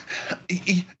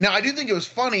now I do think it was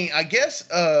funny. I guess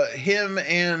him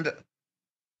and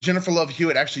Jennifer Love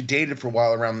Hewitt actually dated for a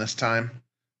while around this time,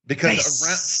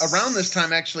 because around this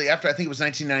time, actually, after I think it was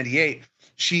 1998,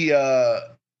 she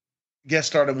guest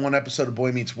starred in one episode of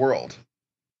Boy Meets World.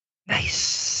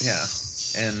 Nice. Yeah,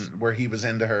 and where he was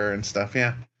into her and stuff.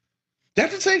 Yeah. I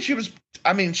have to say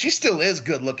she still is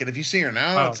good looking. If you see her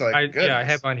now, it's like, I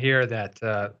have on here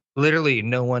that literally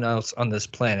no one else on this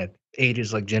planet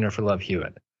ages like Jennifer Love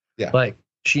Hewitt. Yeah. Like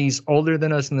she's older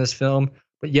than us in this film,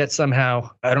 but yet somehow,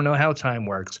 I don't know how time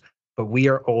works, but we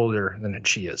are older than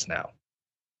she is now.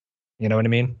 You know what I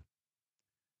mean?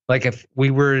 Like if we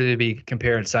were to be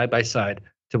compared side by side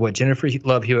to what Jennifer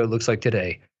Love Hewitt looks like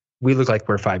today, we look like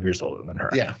we're 5 years older than her.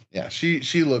 Yeah. Yeah.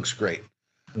 She looks great.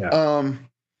 Yeah.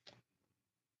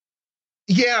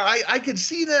 Yeah, I could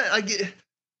see that. I get,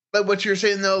 but what you're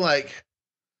saying though, like,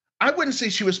 I wouldn't say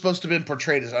she was supposed to have been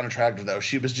portrayed as unattractive though.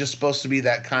 She was just supposed to be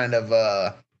that kind of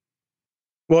well,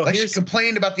 like she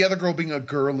complained about the other girl being a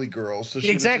girly girl, so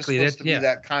she was just supposed to be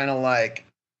that kind of like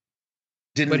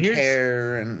didn't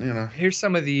care, and Here's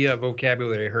some of the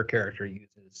vocabulary her character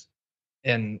uses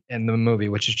in the movie,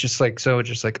 which is just like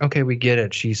okay, we get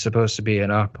it. She's supposed to be have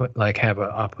an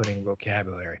off-putting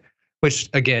vocabulary.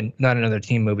 Which again, Not Another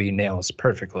Teen movie nails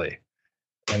perfectly,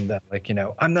 and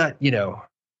I'm not,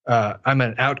 I'm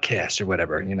an outcast or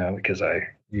whatever, because I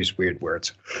use weird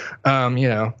words,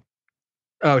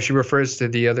 Oh, she refers to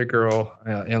the other girl,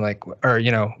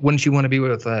 wouldn't you want to be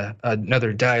with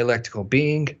another dialectical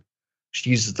being?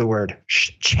 She uses the word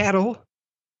chattel,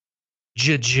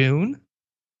 jejune,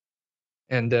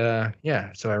 and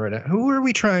so I read it. Who are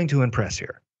we trying to impress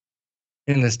here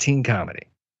in this teen comedy?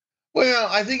 Well,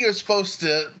 I think it was supposed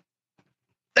to.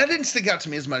 That didn't stick out to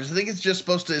me as much. I think it's just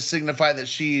supposed to signify that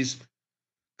she's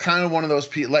kind of one of those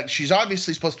people. Like she's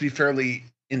obviously supposed to be fairly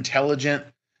intelligent.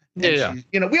 Yeah.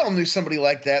 We all knew somebody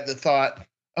like that thought,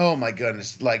 "Oh my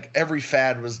goodness, like every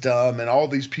fad was dumb, and all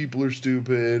these people are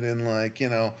stupid, and their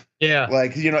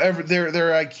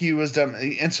IQ was dumb."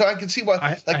 And so I can see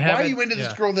why. Why are you into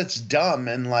this girl that's dumb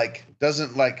and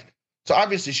doesn't like? So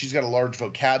obviously she's got a large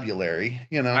vocabulary,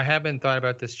 I haven't thought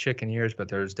about this chick in years, but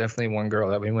there's definitely one girl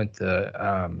that we went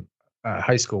to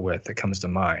high school with that comes to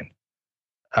mind.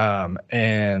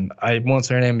 And I won't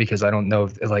say her name because I don't know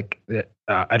if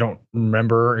I don't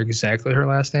remember exactly her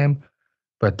last name,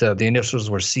 but the initials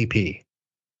were CP.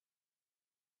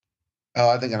 Oh,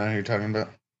 I think I know who you're talking about.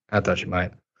 I thought you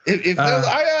might.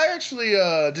 I actually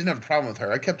didn't have a problem with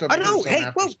her. I kept up with her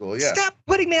after school. Yeah. Stop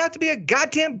putting me out to be a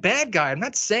goddamn bad guy. I'm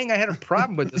not saying I had a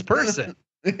problem with this person.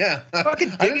 Yeah.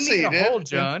 Fucking digging me in a hole,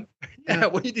 John. Yeah,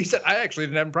 what you said? I actually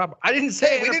didn't have a problem. I didn't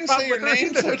say. We didn't say your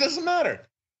name, so it doesn't matter.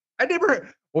 I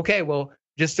never. Okay, well,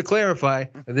 just to clarify,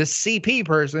 this CP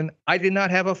person, I did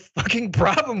not have a fucking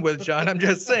problem with, John. I'm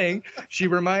just saying she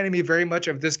reminded me very much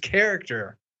of this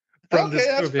character Okay, this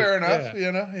that's movie. fair enough. Yeah.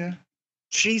 You know, yeah.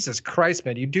 Jesus Christ,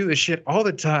 man, you do this shit all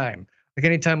the time. Like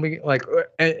anytime we like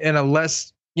in a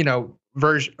less, a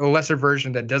lesser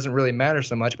version that doesn't really matter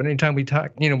so much. But anytime we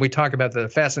talk about the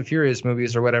Fast and Furious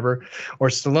movies or whatever, or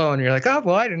Stallone, you're like, oh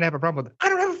well, I didn't have a problem with it. I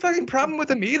don't have a fucking problem with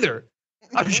him either.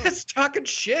 I'm just talking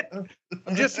shit.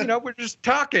 I'm just, we're just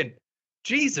talking.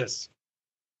 Jesus.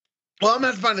 Well, I'm gonna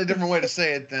have to find a different way to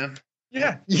say it then.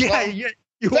 Yeah.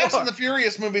 Fast and the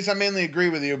Furious movies, I mainly agree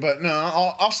with you, but no,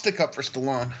 I'll stick up for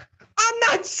Stallone. I'm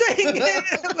not saying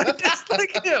I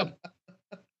dislike him.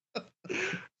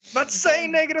 I'm not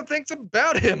saying negative things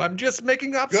about him. I'm just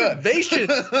making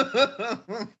observations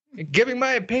and giving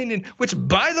my opinion, which,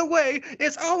 by the way,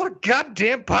 is all a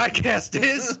goddamn podcast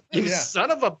is. You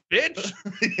son of a bitch.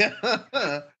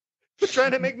 Yeah. You're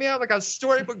trying to make me out like a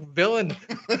storybook villain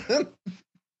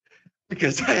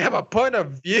because I have a point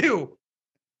of view.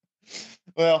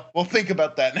 Well, we'll think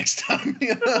about that next time.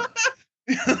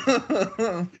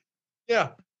 Yeah,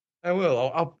 I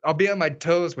will. I'll be on my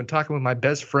toes when talking with my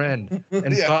best friend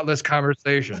in thoughtless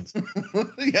conversations.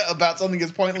 Yeah, about something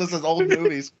as pointless as old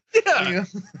movies. Yeah.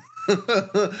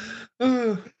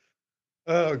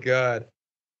 Oh God.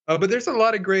 But there's a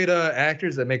lot of great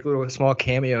actors that make little small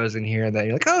cameos in here that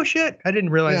you're like, oh shit, I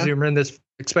didn't realize they were in this,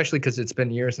 especially because it's been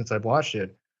years since I've watched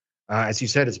it. As you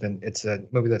said, it's a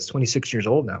movie that's 26 years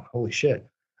old now. Holy shit.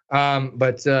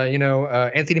 But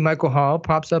Anthony Michael Hall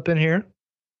pops up in here.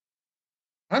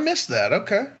 I missed that.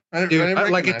 Okay. I Dude, didn't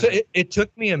like recognize it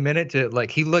took me a minute to like,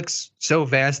 he looks so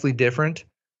vastly different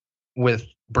with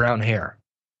brown hair,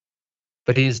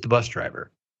 but he's the bus driver.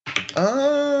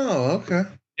 Oh, okay.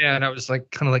 Yeah, and I was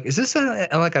like, kind of like, is this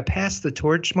a pass the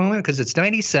torch moment? Because it's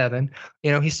 97.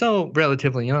 He's still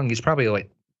relatively young. He's probably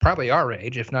our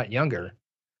age, if not younger.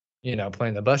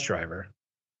 Playing the bus driver.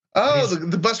 Oh,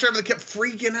 the bus driver that kept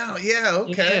freaking out. Yeah,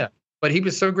 okay. Yeah, but he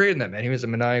was so great in that, man. He was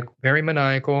very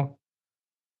maniacal.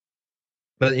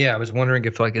 But yeah, I was wondering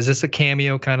if is this a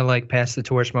cameo kind of like pass the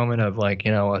torch moment of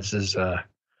this is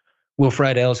Will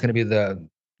Friedle is going to be the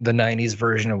 90s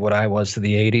version of what I was to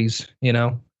the 80s,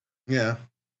 Yeah.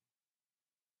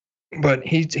 But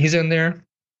he's in there.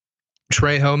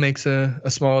 Trejo makes a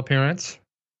small appearance.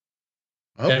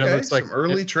 Okay, and it looks like some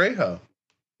early Trejo.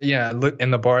 Yeah, look, in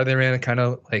the bar they're in, kind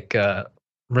of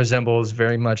resembles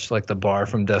very much like the bar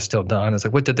from Dusk Till Dawn. It's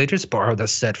like, what, did they just borrow the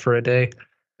set for a day?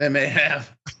 They may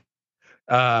have.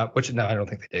 Which no, I don't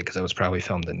think they did because it was probably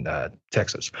filmed in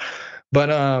Texas. But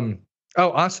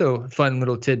also fun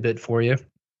little tidbit for you.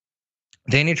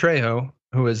 Danny Trejo,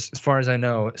 who is, as far as I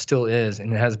know, still is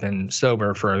and has been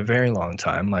sober for a very long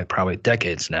time, like probably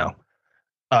decades now,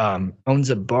 owns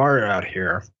a bar out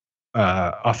here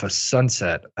off of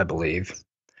Sunset, I believe,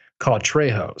 called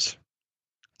Trejo's.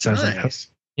 Sounds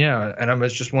nice. Yeah, and I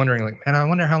was just wondering, man, I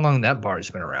wonder how long that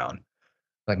bar's been around.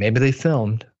 Like maybe they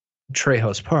filmed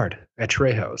Trejo's part at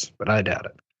Trejo's, but I doubt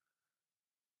it.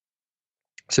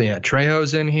 So yeah,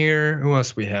 Trejo's in here. Who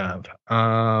else we have?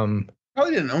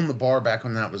 Probably didn't own the bar back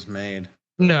when that was made.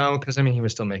 No, because he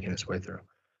was still making his way through.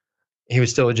 He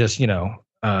was still just, he had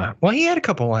a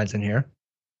couple lines in here,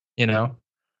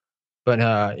 but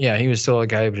yeah, he was still a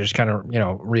guy who was just kind of,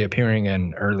 reappearing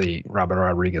in early Robert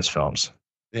Rodriguez films.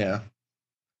 Yeah.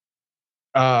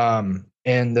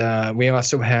 And we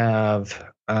also have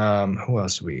who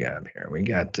else do we have here? We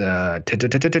got I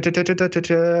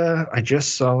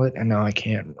just saw it and now I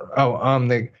can't.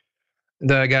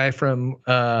 The guy from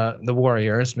the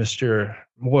Warriors, Mr.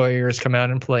 Warriors, come out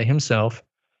and play himself,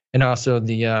 and also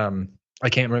the I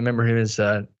can't remember his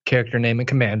character name in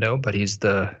Commando, but he's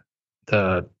the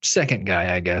second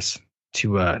guy, I guess,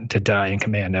 to die in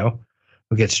Commando,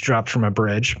 who gets dropped from a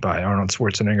bridge by Arnold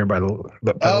Schwarzenegger by the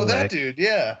that dude,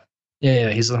 yeah.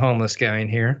 Yeah, he's the homeless guy in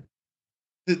here.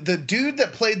 The dude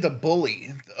that played the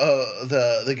bully,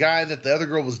 the guy that the other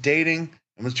girl was dating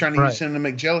and was trying to use him to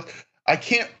make jealous. I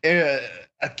can't.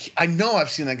 I know I've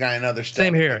seen that guy in other stuff.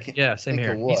 Same here. Yeah, same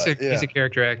here. He's a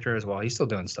character actor as well. He's still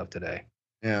doing stuff today.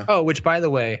 Yeah. Oh, which by the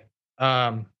way,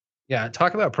 yeah,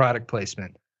 talk about product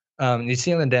placement. You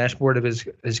see on the dashboard of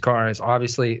his car is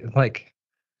obviously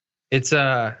it's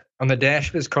on the dash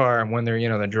of his car when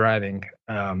they're driving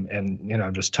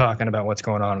and just talking about what's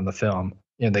going on in the film.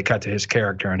 They cut to his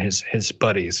character and his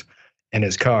buddies in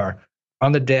his car.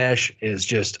 On the dash is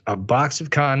just a box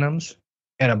of condoms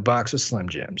and a box of Slim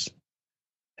Jims.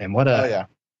 And what a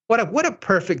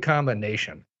perfect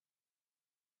combination.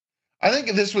 I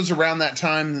think this was around that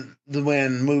time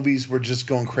when movies were just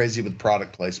going crazy with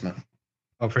product placement.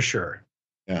 Oh, for sure.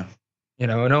 Yeah. It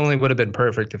only would have been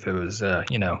perfect if it was,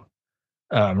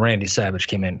 Randy Savage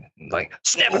came in like,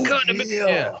 snap a condom.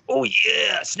 Yeah. Oh,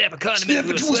 yeah. Snap a condom. Snap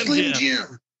it to a Slim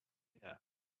Jim.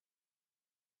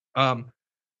 And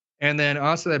then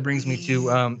also that brings me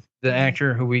to the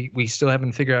actor who we still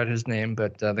haven't figured out his name,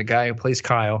 but the guy who plays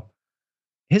Kyle.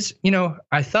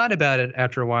 I thought about it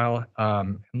after a while.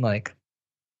 I'm like,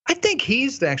 I think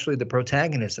he's actually the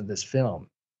protagonist of this film.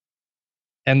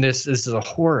 And this is a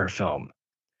horror film.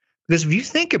 Because if you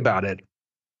think about it,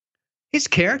 his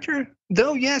character,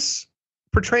 though, yes,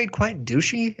 portrayed quite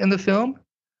douchey in the film,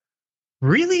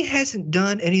 really hasn't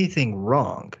done anything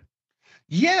wrong.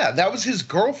 Yeah, that was his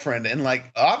girlfriend. And,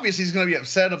 like, obviously he's going to be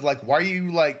upset of, like, why are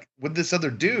you, like, with this other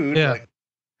dude? Yeah. Like,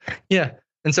 yeah.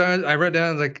 And so I wrote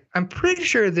down, like, I'm pretty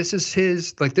sure this is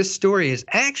his, like, this story is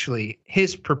actually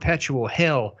his perpetual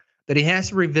hell that he has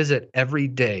to revisit every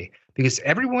day because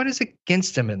everyone is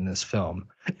against him in this film.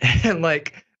 And,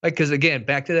 because, again,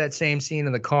 back to that same scene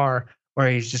in the car where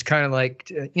he's just kind of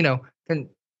like,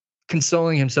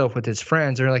 consoling himself with his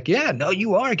friends. They're like, yeah, no,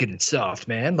 you are getting soft,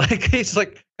 man. Like, he's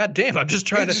like, God damn, I'm just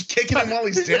trying to just kicking him while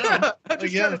he's down. Yeah, I'm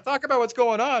just trying to talk about what's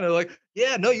going on. They're like,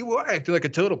 yeah, no, you are acting like a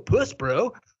total puss,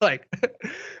 bro. Like,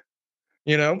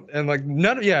 and like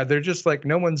they're just like,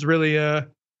 no one's really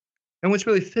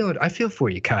feeling it. I feel for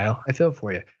you, Kyle. I feel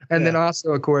for you. And then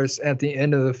also, of course, at the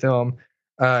end of the film,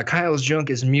 Kyle's junk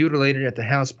is mutilated at the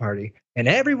house party, and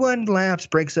everyone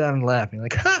breaks out in laughing,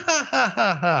 like, ha ha ha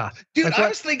ha ha. Dude, like, I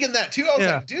was thinking that too. I was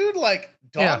like, dude, like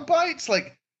dog bites,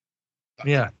 like,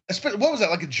 what was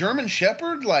that? Like a German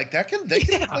Shepherd? Like they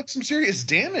can like some serious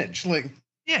damage. Like,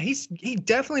 yeah, he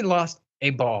definitely lost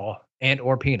a ball and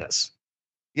or penis.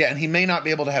 Yeah, and he may not be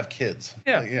able to have kids.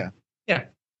 Yeah, yeah,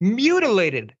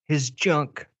 mutilated his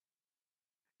junk,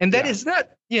 and that is not.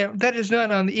 Yeah, that is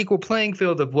not on the equal playing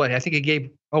field of what I think he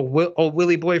gave old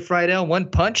Willie Boy Friedle one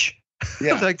punch.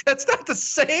 Yeah, like that's not the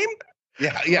same.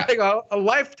 Yeah. Like a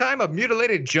lifetime of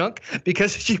mutilated junk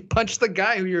because you punched the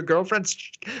guy who your girlfriend's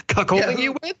cuckolding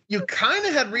you with. You kind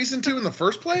of had reason to in the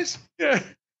first place. Yeah.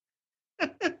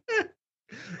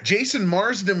 Jason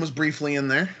Marsden was briefly in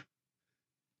there.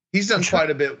 He's done quite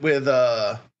a bit with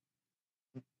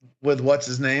what's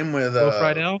his name? With Will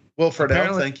Friedle? Will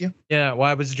Friedle, thank you. Yeah, well,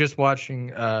 I was just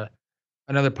watching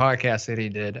another podcast that he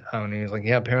did, and he was like,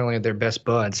 yeah, apparently they're best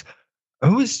buds.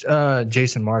 Who is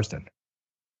Jason Marsden?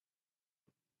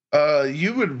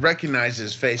 You would recognize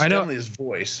his face, definitely his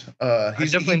voice. He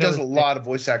does a lot of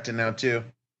voice acting now too.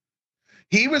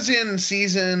 He was in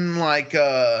season like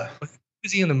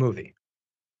who's he in the movie?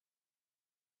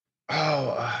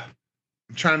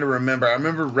 I'm trying to remember. I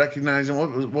remember recognizing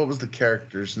what was the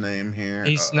character's name here.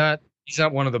 He's not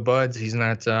one of the buds. He's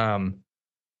not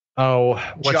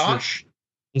Josh?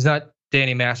 He's not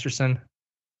Danny Masterson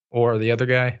or the other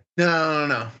guy.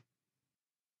 No.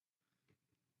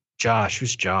 Josh.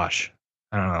 Who's Josh?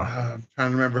 I don't know. I'm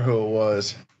trying to remember who it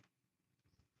was.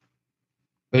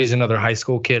 But he's another high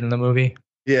school kid in the movie.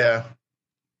 Yeah.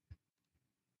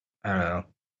 I don't know.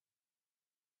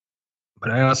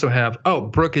 But I also have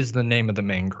Brooke is the name of the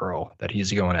main girl that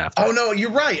he's going after. Oh no, you're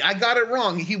right. I got it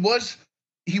wrong. He was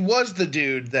the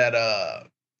dude that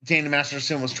Danny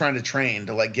Masterson was trying to train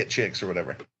to like get chicks or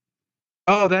whatever.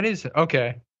 Oh, that is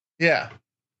okay. Yeah.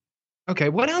 Okay,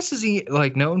 what else is he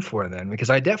like known for then?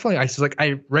 Because I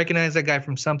recognize that guy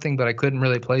from something, but I couldn't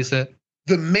really place it.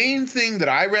 The main thing that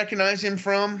I recognize him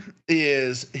from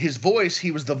is his voice.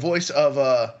 He was the voice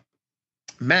of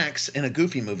Max in a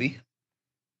Goofy movie.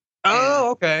 Oh,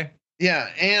 okay. Yeah,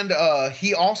 and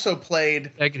he also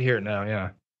played. I can hear it now. Yeah,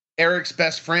 Eric's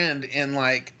best friend in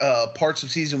like parts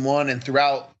of season 1 and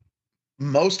throughout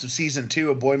most of season 2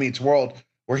 of Boy Meets World,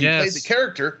 where he played the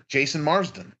character Jason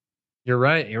Marsden. You're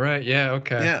right. Yeah.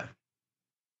 Okay. Yeah.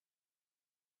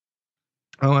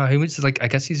 Oh, he was like. I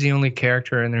guess he's the only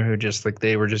character in there who just like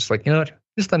they were just like, you know what?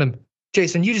 Just let him,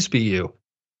 Jason. You just be you.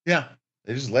 Yeah,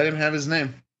 they just let him have his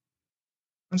name.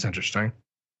 That's interesting.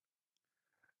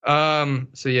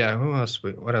 So yeah,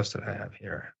 what else did I have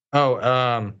here?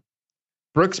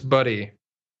 Brooke's buddy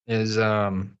is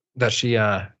that she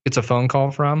gets a phone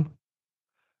call from,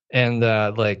 and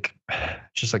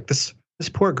just like this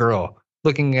poor girl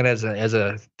looking at it as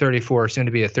a 34 soon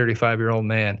to be a 35-year-old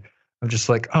man. I'm just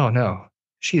like, oh no,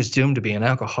 she is doomed to be an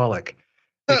alcoholic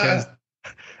because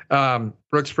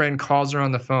Brooke's friend calls her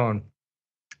on the phone,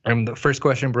 and the first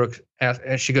question Brooke asks,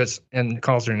 and she goes and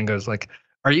calls her and goes like,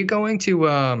 are you going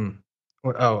to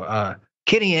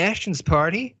Kitty Ashton's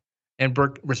party? And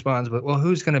Brooke responds with, well,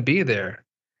 who's going to be there?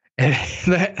 And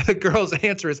the girl's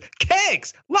answer is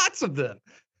kegs, lots of them.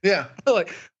 Yeah.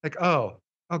 like oh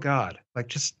God, like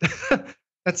just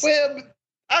that's. Well,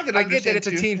 I get that it's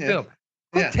a teen film.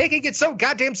 I'm taking it so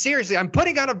goddamn seriously. I'm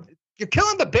putting on you're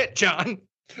killing the bit, John.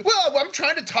 Well, I'm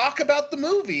trying to talk about the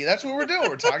movie. That's what we're doing.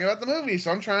 We're talking about the movie,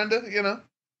 so I'm trying to,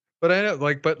 But I know,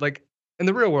 but In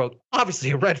the real world,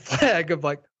 obviously a red flag of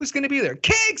like, who's going to be there?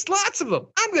 Kegs, lots of them.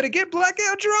 I'm going to get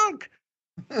blackout drunk.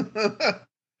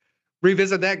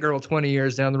 Revisit that girl 20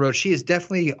 years down the road. She is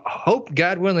definitely, hope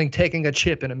God willing, taking a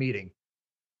chip in a meeting.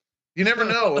 You never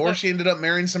know. Or she ended up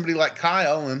marrying somebody like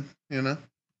Kyle and,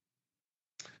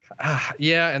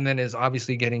 Yeah, and then is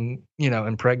obviously getting,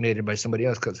 impregnated by somebody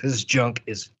else because his junk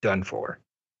is done for.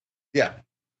 Yeah.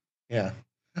 Yeah.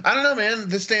 I don't know, man.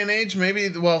 This day and age, maybe,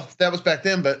 well, that was back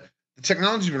then, but the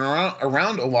technology's been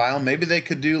around a while. Maybe they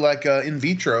could do like in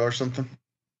vitro or something.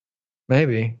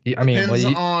 Maybe. I mean, depends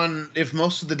on if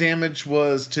most of the damage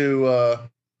was to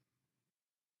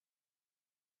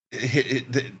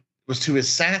was to his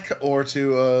sac or to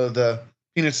the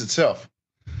penis itself.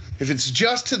 If it's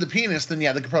just to the penis, then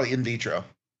yeah, they could probably in vitro.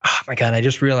 Oh my God, I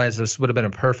just realized this would have been a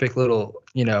perfect little,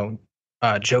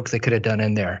 joke they could have done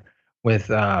in there with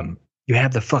you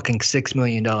have the fucking $6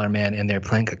 million man in there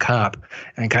playing a cop,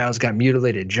 and Kyle's got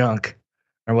mutilated junk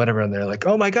or whatever, and they're like,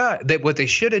 oh my God. What they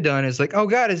should have done is like, oh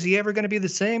God, is he ever going to be the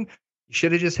same? You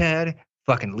should have just had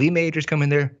fucking Lee Majors come in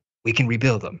there. We can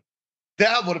rebuild them.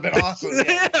 That would have been awesome.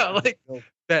 Yeah, like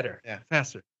better, yeah,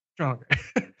 faster, stronger.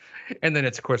 And then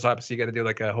it's, of course, obviously you got to do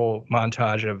like a whole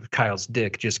montage of Kyle's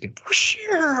dick just getting.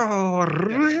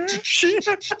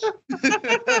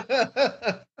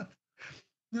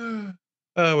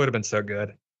 Oh, it would have been so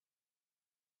good.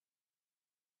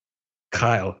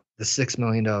 Kyle, the $6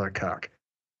 million cock.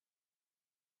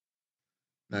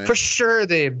 Nice. For sure,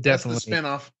 they've definitely. That's the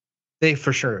spinoff. They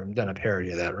for sure have done a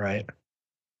parody of that, right?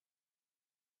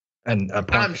 And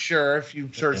I'm sure if you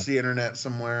search the internet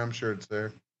somewhere, I'm sure it's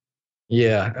there.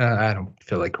 Yeah, I don't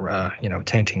feel like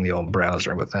tainting the old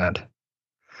browser with that.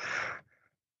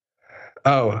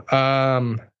 Oh,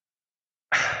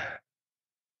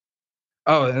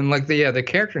 and like the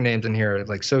character names in here are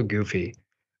like so goofy.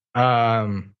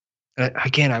 Again,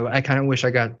 I kind of wish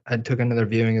I took another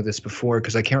viewing of this before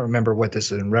because I can't remember what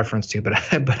this is in reference to, but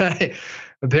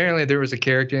apparently there was a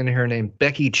character in here named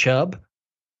Becky Chubb.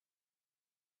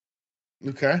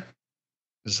 Okay.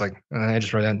 It's like I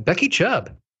just wrote down Becky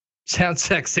Chubb. Sounds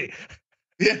sexy.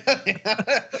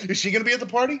 Yeah. Is she gonna be at the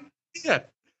party? Yeah.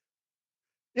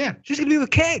 Yeah, she's gonna be with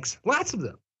kegs, lots of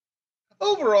them.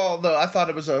 Overall, though, I thought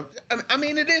it was I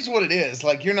mean, it is what it is.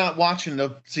 Like you're not watching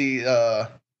to see. Oh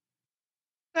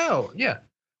yeah.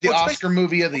 The Oscar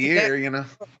movie of the year,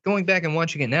 Going back and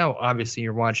watching it now, obviously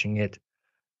you're watching it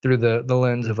through the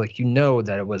lens of like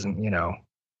that it wasn't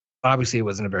obviously it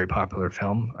wasn't a very popular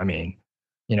film. I mean,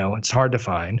 it's hard to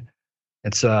find.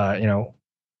 It's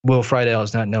Will Friedle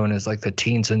is not known as like the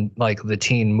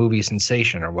teen movie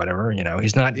sensation or whatever.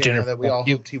 He's not Jennifer that we all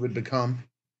hoped he would become.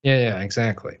 Yeah,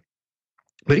 exactly.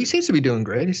 But he seems to be doing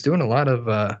great. He's doing a lot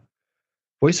of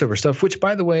voiceover stuff, which,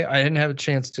 by the way, I didn't have a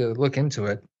chance to look into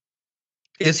it.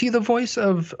 Is he the voice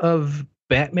of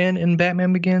Batman in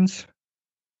Batman Begins?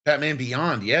 Batman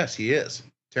Beyond, yes, he is.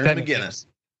 Terry McGinnis.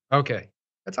 Okay,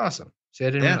 that's awesome. See,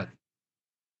 I didn't know that.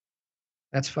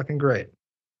 That's fucking great.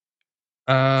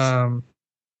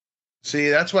 See,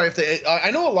 that's why I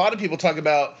know a lot of people talk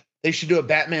about they should do a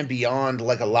Batman Beyond,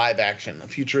 like a live action, a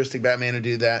futuristic Batman to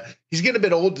do that. He's getting a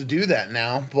bit old to do that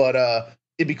now, but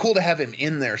it'd be cool to have him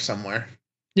in there somewhere.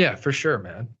 Yeah, for sure,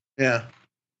 man. Yeah.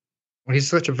 He's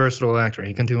such a versatile actor.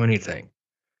 He can do anything,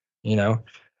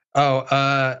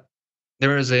 Oh,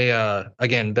 there was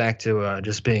again, back to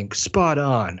just being spot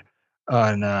on,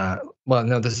 well,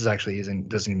 no, this is actually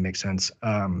doesn't even make sense.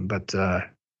 But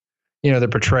the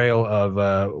portrayal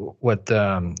of what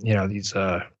these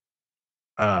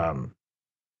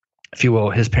if you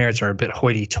will, his parents are a bit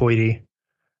hoity-toity,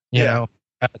 out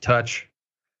of touch.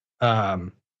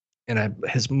 And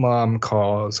his mom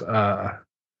calls,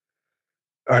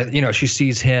 she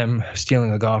sees him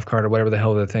stealing a golf cart or whatever the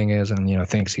hell the thing is, and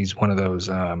thinks he's one of those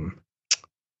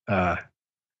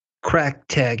crack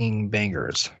tagging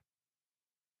bangers,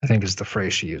 I think is the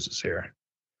phrase she uses here.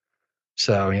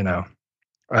 So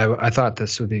I thought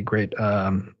this would be great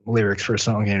lyrics for a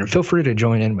song, and feel free to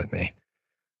join in with me.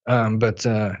 But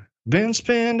been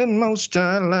spending most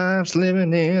our lives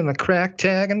living in a crack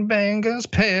tagging banger's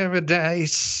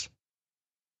paradise.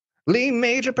 Lee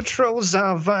Major patrols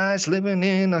our vice, living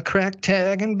in a crack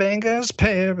tagging banger's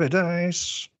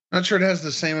paradise. Not sure it has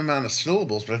the same amount of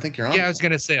syllables, but I think you're on. Yeah, I was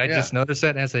gonna say I just noticed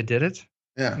that as I did it.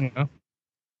 Yeah.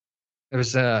 It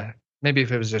was maybe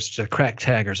if it was just a crack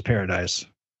tagger's paradise.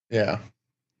 Yeah.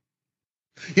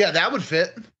 Yeah, that would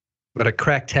fit. But a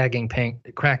crack tagging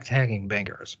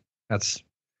bangers. That's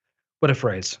what a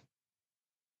phrase.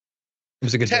 It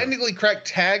was a good. Technically, crack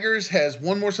taggers has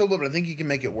one more syllable, but I think you can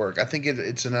make it work. I think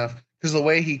it's enough because the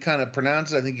way he kind of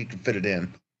pronounced it, I think you can fit it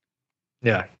in.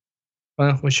 Yeah.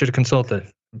 Well, we should have consulted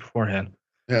beforehand.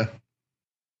 Yeah.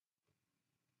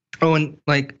 Oh, and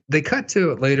like they cut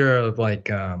to it later of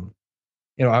like,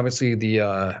 obviously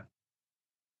the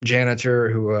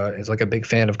janitor who is like a big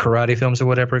fan of karate films or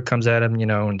whatever comes at him,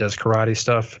 and does karate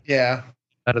stuff. Yeah.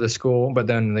 Out of the school, but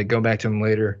then they go back to him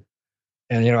later.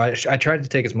 And I tried to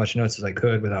take as much notes as I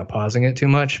could without pausing it too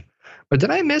much. But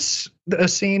did I miss a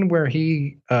scene where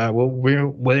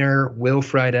where Will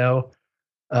Friedle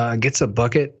gets a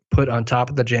bucket put on top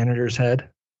of the janitor's head?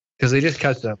 Because they just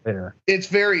cut that later. It's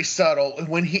very subtle.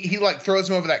 When he like throws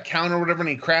him over that counter or whatever, and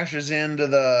he crashes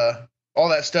into all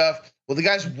that stuff. Well, the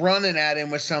guy's running at him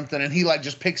with something, and he like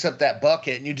just picks up that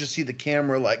bucket, and you just see the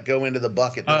camera like go into the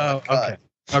bucket. Okay.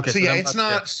 Okay. So yeah, it's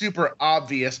not super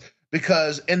obvious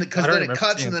because then it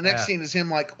cuts, and the next scene is him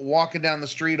like walking down the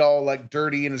street all like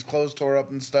dirty and his clothes tore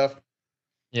up and stuff.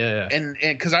 Yeah. And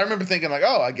because I remember thinking like,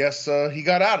 oh, I guess he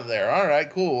got out of there. All right,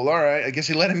 cool. All right, I guess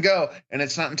he let him go. And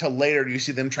it's not until later you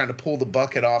see them trying to pull the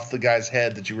bucket off the guy's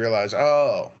head that you realize,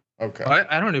 oh, okay.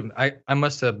 I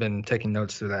must have been taking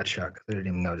notes through that shot because I didn't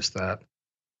even notice that.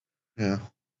 Yeah.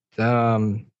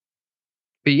 But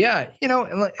yeah,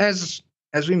 as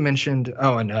we mentioned.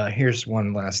 Oh, and here's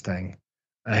one last thing.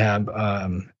 I have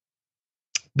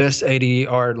best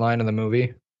ADR line of the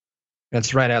movie.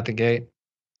 It's right out the gate.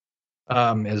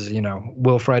 Is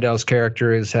Will Friedle's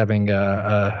character is having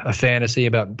a fantasy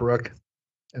about Brooke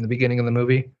in the beginning of the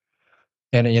movie,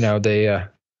 and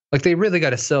they really got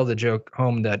to sell the joke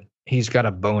home that he's got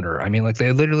a boner. I mean, like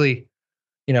they literally,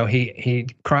 he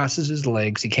crosses his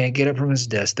legs, he can't get up from his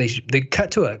desk. They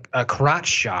cut to a crotch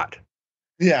shot.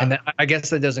 Yeah, and I guess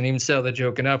that doesn't even sell the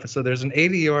joke enough. So there's an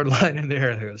 80-yard line in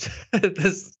there that goes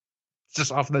this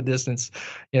just off in the distance,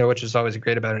 which is always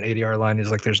great about an 80-yard line is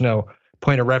like there's no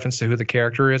point of reference to who the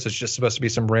character is. It's just supposed to be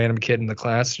some random kid in the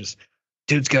class. Just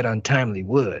dude's got untimely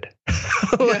wood.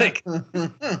 like,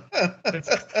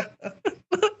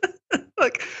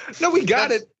 like, no, we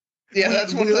got it. Yeah,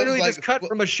 that's one we of those, literally like, just cut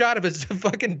from a shot of his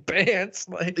fucking pants.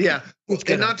 Like, yeah,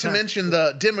 and not to mention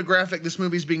the demographic this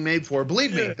movie's being made for.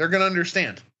 Believe me, they're gonna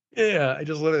understand. Yeah, I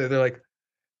just literally, they're like,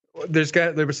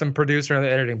 there was some producer on the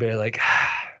editing bay like, I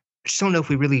just don't know if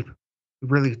we really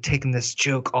taken this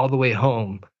joke all the way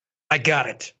home. I got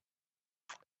it.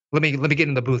 Let me get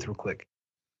in the booth real quick.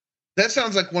 That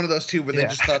sounds like one of those two where they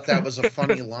just thought that was a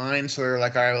funny line, so they're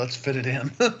like, all right, let's fit it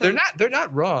in. They're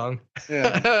not wrong.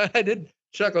 Yeah. I did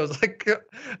chuckle. I was like,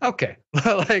 okay,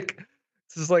 like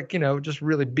this is like just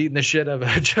really beating the shit out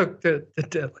of a joke to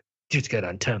death. Like, dude's got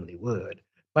untimely wood.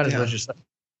 Might as well just like,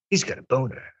 he's got a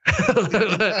boner.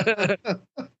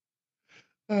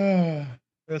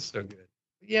 That's so good.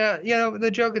 Yeah, the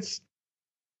joke.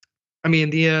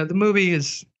 The movie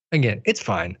is, again, it's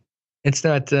fine. It's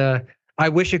not. I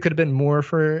wish it could have been more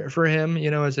for him,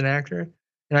 as an actor.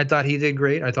 And I thought he did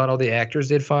great. I thought all the actors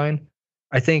did fine.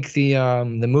 I think the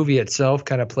movie itself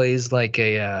kind of plays like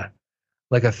a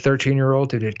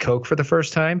 13-year-old who did coke for the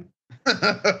first time. What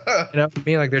I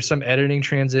mean? Like there's some editing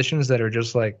transitions that are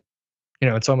just like,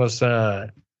 it's almost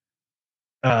there's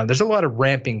a lot of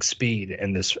ramping speed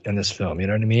in this film. You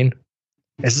know what I mean?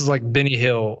 This is like Benny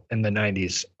Hill in the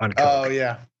 90s on coke. Oh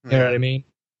yeah. You know what I mean?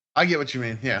 I get what you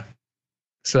mean. Yeah.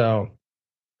 So,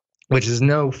 which is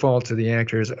no fault to the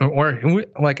actors, or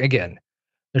like again,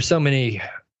 there's so many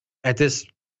at this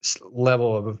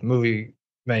level of movie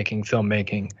making,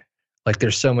 filmmaking. Like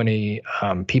there's so many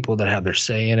people that have their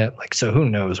say in it. Like, so who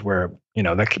knows where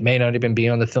that may not even be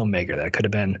on the filmmaker. That could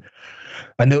have been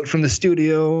a note from the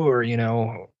studio,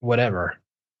 or whatever.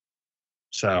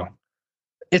 So,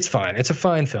 it's fine. It's a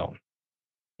fine film.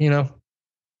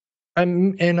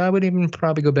 I would even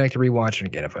probably go back to rewatch it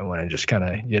again if I want to just kind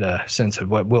of get a sense of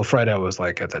what Will Friedle was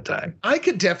like at that time. I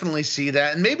could definitely see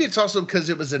that, and maybe it's also because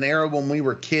it was an era when we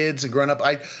were kids and growing up.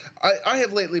 I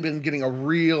have lately been getting a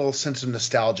real sense of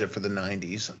nostalgia for the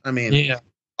 ~90s. I mean,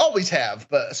 always have,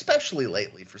 but especially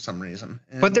lately for some reason.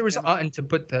 But there was, and to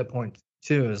put that point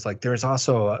too, is like there was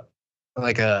also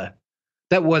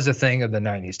that was a thing of the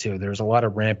 '90s too. There was a lot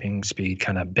of ramping speed,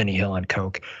 kind of Benny Hill and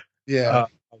coke. Yeah.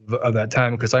 Of that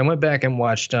time, because I went back and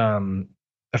watched a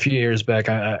few years back.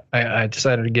 I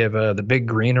decided to give The Big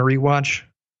Green a rewatch.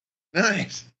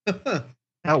 Nice.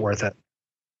 Not worth it.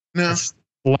 No. It's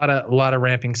a lot of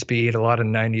ramping speed, a lot of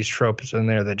 '90s tropes in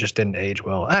there that just didn't age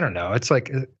well. I don't know. It's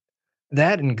like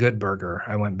that and Good Burger.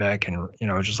 I went back and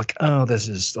I was just like, oh, this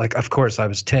is like. Of course, I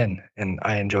was 10 and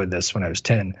I enjoyed this when I was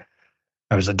 10.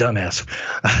 I was a dumbass,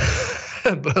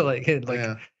 but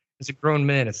yeah. As a grown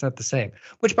man, it's not the same.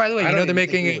 Which, by the way, they're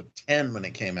making a 10 when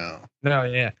it came out. No,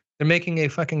 yeah, they're making a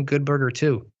fucking Good Burger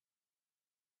too.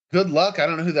 Good luck. I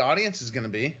don't know who the audience is going to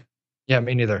be. Yeah,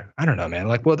 me neither. I don't know, man.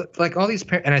 Like, well, like all these,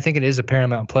 and I think it is a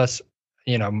Paramount Plus,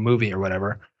 movie or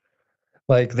whatever.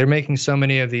 Like they're making so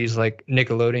many of these like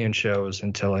Nickelodeon shows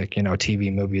into like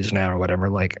TV movies now or whatever.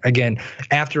 Like again,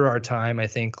 after our time, I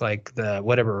think like the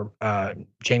whatever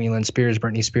Jamie Lynn Spears,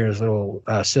 Britney Spears' little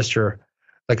sister.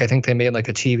 Like I think they made like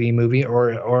a TV movie or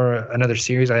another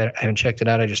series. I haven't checked it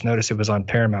out. I just noticed it was on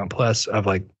Paramount Plus of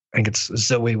like I think it's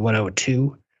Zoe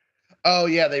 102. Oh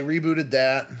yeah, they rebooted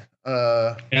that.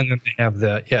 And then they have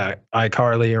the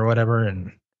iCarly or whatever,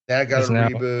 and that got a now,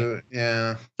 reboot.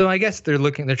 Yeah. So I guess they're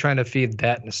trying to feed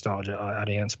that nostalgia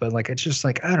audience, but like it's just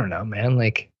like I don't know, man.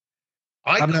 Like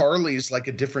iCarly's like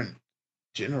a different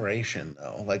generation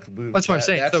though. Like that's what I'm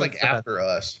saying. That's so like after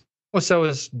us. Well, so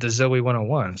is the Zoe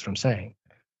 101. That's what I'm saying.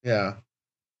 Yeah.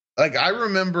 Like I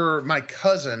remember my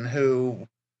cousin who,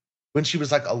 when she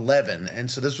was like 11, and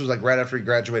so this was like right after he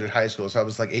graduated high school, so I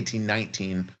was like 18,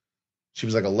 19. She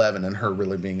was like 11, and her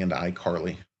really being into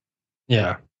iCarly.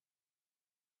 Yeah.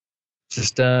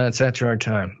 Just it's after our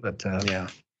time, but yeah.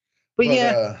 But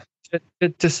yeah,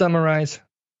 to summarize,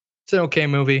 it's an okay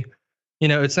movie.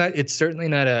 It's certainly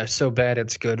not a so bad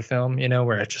it's good film,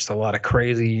 where it's just a lot of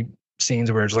crazy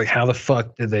scenes where it's like, how the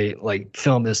fuck did they like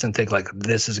film this and think like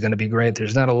this is going to be great?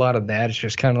 There's not a lot of that. It's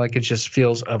just kind of like it just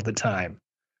feels of the time,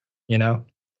 Yeah.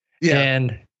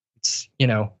 And it's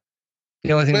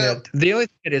the only thing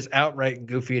that is outright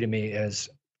goofy to me is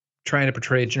trying to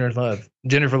portray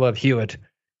Jennifer Love Hewitt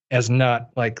as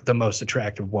not like the most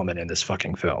attractive woman in this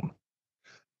fucking film.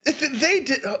 They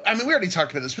did. I mean, we already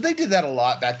talked about this, but they did that a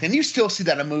lot back then. You still see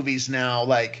that in movies now.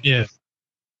 Like,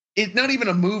 it's not even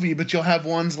a movie, but you'll have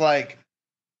ones like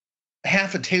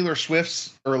half of Taylor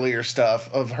Swift's earlier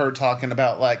stuff of her talking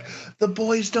about like the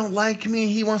boys don't like me.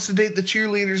 He wants to date the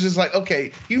cheerleaders. Is like,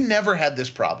 okay, you never had this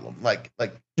problem. Like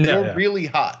you're really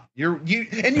hot. You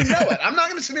and you know it. I'm not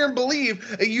going to sit here and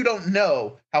believe that you don't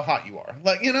know how hot you are.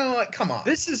 Like like come on.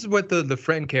 This is what the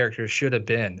friend character should have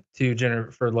been to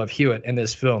Jennifer Love Hewitt in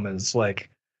this film. Is like,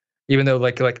 even though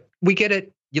like we get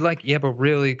it, you have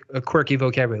a quirky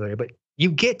vocabulary, but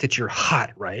you get that you're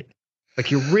hot, right? Like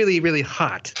you're really, really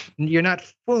hot. You're not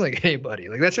fooling anybody.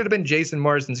 Like that should have been Jason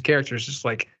Marsden's character. It's just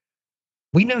like,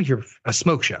 we know you're a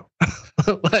smoke show.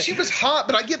 Like, she was hot,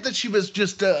 but I get that she was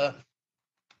just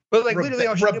but like literally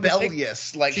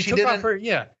rebellious. Like she took didn't. Off her,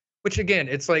 which again,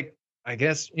 it's like I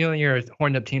guess you're a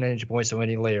horned up teenage boy, so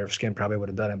any layer of skin probably would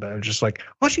have done it. But it was just like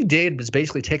all she did was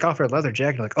basically take off her leather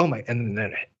jacket. Like, oh my, and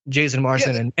then Jason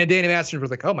Marsden and Danny Masterson were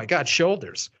like, oh my god,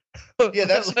 shoulders. Yeah,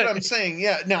 that's what I'm saying.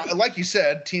 Yeah. Now, like you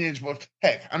said, teenage boy.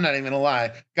 Heck, I'm not even gonna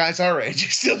lie. Guys our age, you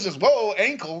still just whoa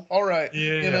ankle. All right,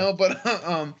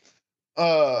 But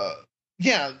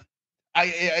yeah,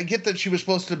 I get that she was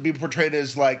supposed to be portrayed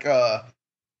as like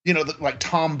like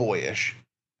tomboyish.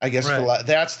 I guess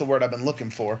that's the word I've been looking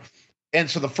for. And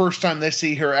so the first time they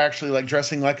see her actually like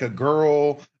dressing like a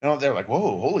girl, they're like,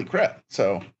 whoa, holy crap!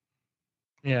 So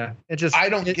yeah, it just I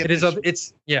don't get it is.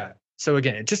 It's So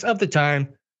again, it's just of the time.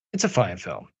 It's a fine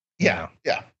film. Yeah.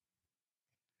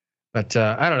 But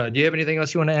I don't know. Do you have anything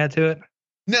else you want to add to it?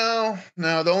 No.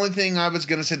 The only thing I was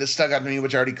gonna say that stuck out to me,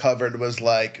 which I already covered, was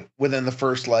like within the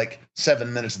first like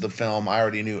 7 minutes of the film, I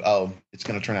already knew, oh, it's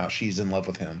gonna turn out she's in love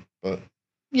with him. But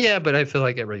yeah, but I feel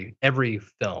like every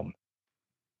film,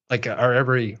 like or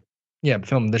every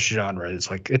film in this genre is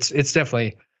like it's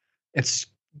definitely it's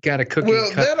got a cookie.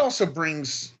 Well, that also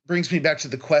brings me back to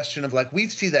the question of like we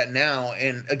see that now,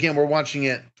 and again we're watching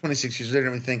it 26 years later,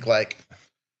 and we think like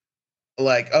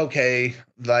okay,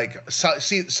 like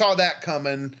saw that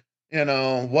coming,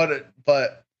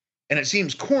 but it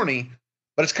seems corny,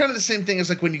 but it's kind of the same thing as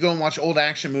like when you go and watch old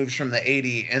action movies from the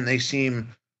 80s and they seem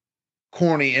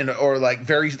corny or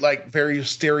very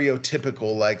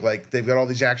stereotypical, like they've got all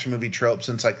these action movie tropes,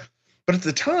 and it's like, but at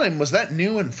the time, was that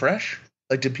new and fresh?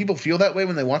 Like, did people feel that way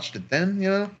when they watched it then,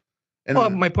 And well,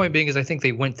 my point being is I think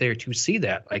they went there to see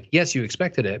that. Like, yes, you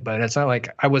expected it, but it's not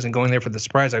like I wasn't going there for the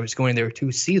surprise. I was going there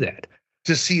to see that.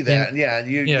 To see that,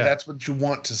 that's what you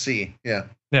want to see. Yeah.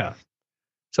 Yeah.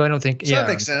 So I don't think, that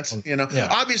makes sense.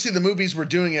 Obviously the movies were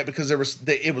doing it because it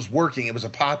was working. It was a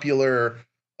popular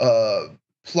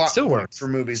plot for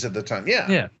movies at the time.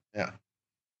 Yeah.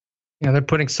 They're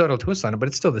putting subtle twists on it, but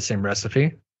it's still the same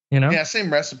recipe. Yeah,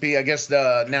 same recipe. I guess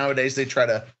nowadays they try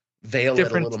to veil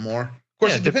it a little more. Of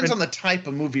course, it depends on the type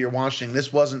of movie you're watching.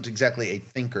 This wasn't exactly a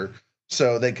thinker,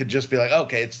 so they could just be like,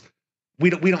 okay, we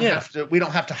don't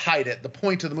have to hide it. The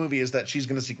point of the movie is that she's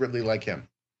going to secretly like him.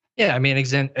 Yeah, I mean,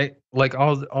 like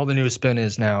all the new spin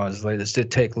is now is like this did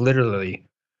take literally.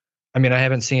 I mean, I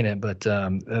haven't seen it, but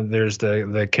there's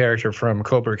the character from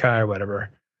Cobra Kai or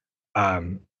whatever,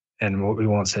 and we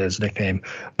won't say his nickname,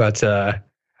 but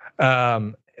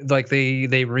Like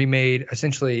they remade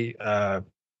essentially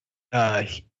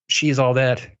She's All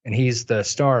That, and he's the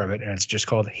star of it, and it's just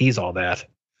called He's All That.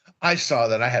 I saw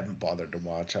that. I hadn't bothered to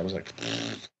watch. I was like,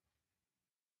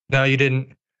 No, you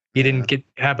didn't. You didn't get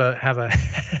have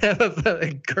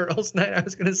a girls' night. I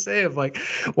was gonna say of like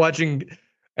watching,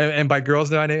 and by girls'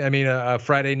 night I mean a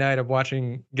Friday night of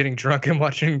getting drunk and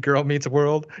watching Girl Meets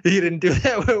World. You didn't do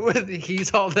that with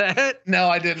He's All That. no,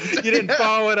 I didn't. You didn't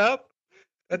follow it up.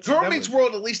 Girl Meets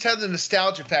World at least had the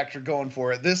nostalgia factor going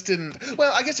for it. This didn't.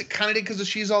 Well, I guess it kind of did because of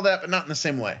She's All That, but not in the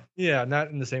same way. Yeah, not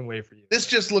in the same way for you. This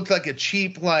just looked like a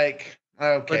cheap, like,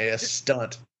 okay, a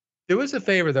stunt. Do us a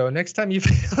favor though. Next time you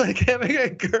feel like having a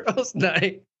girls'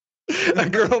 night, a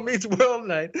Girl Meets World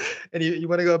night, and you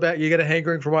want to go back, you get a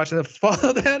hankering for watching it.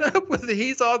 Follow that up with the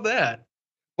He's All That.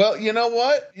 Well, you know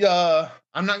what?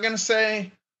 I'm not gonna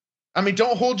say. I mean,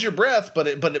 don't hold your breath, but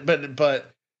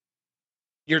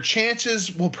your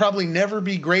chances will probably never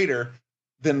be greater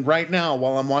than right now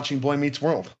while I'm watching Boy Meets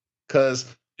World.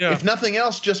 Because if nothing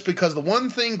else, just because the one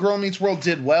thing Girl Meets World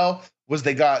did well was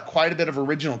they got quite a bit of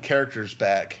original characters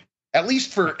back. At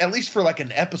least for like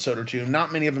an episode or two.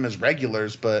 Not many of them as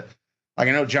regulars, but like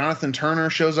I know Jonathan Turner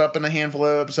shows up in a handful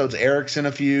of episodes. Eric's in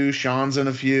a few. Sean's in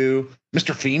a few.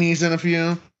 Mr. Feeney's in a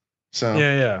few. So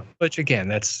yeah. Which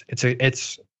again, it's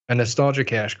a nostalgia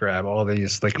cash grab. All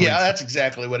these like that's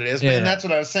exactly what it is. Yeah. And that's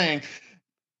what I was saying.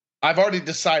 I've already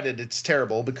decided it's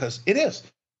terrible because it is.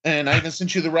 And I even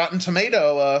sent you the Rotten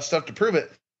Tomato stuff to prove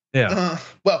it. Yeah.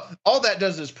 Well, all that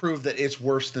does is prove that it's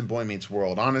worse than Boy Meets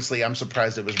World. Honestly, I'm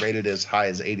surprised it was rated as high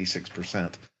as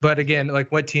 86%. But again,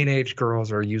 like what teenage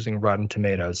girls are using Rotten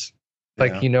Tomatoes?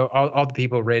 Like, all the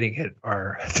people rating it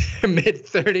are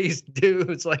mid-30s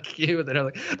dudes like you that are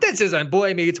like, this isn't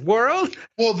Boy Meets World.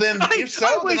 Well, then, if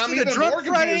so, then I'm even more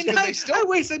confused because they still... I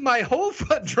wasted my whole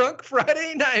drunk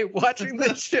Friday night watching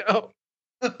this show.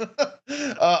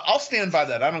 I'll stand by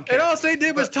that. I don't care. And all they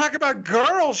did was talk about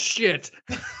girl shit.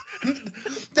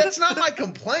 That's not my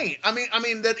complaint. I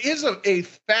mean that is a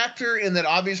factor in that.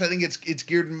 Obviously, I think it's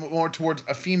geared more towards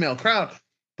a female crowd,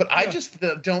 but I just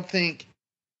don't think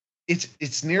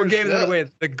it's near. We're giving that away.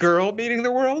 The girl meeting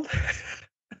the world.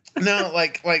 No,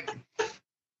 like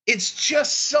it's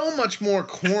just so much more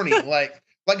corny. like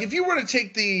if you were to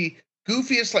take the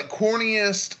goofiest, like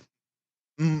corniest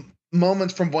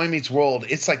moments from Boy Meets World,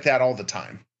 it's like that all the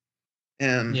time.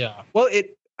 And well,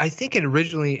 I think it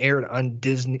originally aired on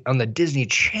the Disney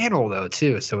Channel though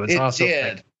too, so it's also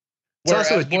did. Like,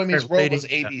 whereas also Boy Meets World was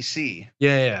ABC.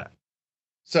 Yeah.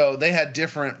 So they had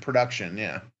different production.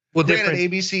 Yeah. Well, granted,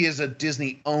 ABC is a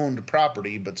Disney-owned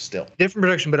property, but still different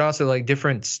production, but also like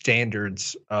different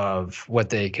standards of what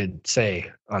they could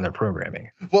say on their programming.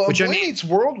 Well, Boy Meets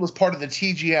World was part of the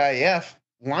TGIF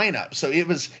lineup, so it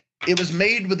was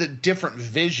made with a different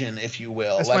vision, if you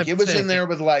will. Like it was in there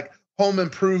with like Home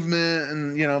Improvement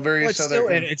and various other.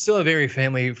 And it's still a very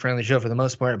family-friendly show for the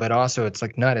most part, but also it's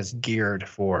like not as geared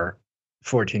for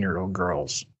 14-year-old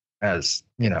girls as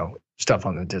stuff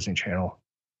on the Disney Channel.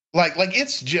 Like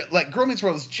it's just like Girl Meets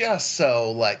World is just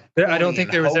so like. I don't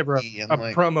think there was ever a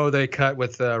promo they cut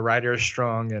with Ryder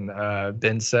Strong and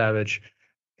Ben Savage.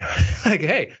 Like,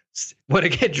 hey, want to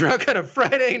get drunk on a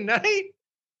Friday night?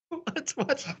 Let's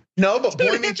watch. No, but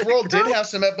Boy Meets World did have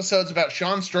some episodes about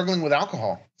Sean struggling with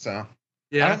alcohol. So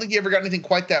I don't think he ever got anything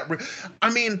quite that.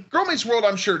 I mean, Girl Meets World,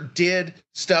 I'm sure, did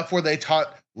stuff where they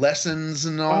taught lessons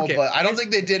and all, but I don't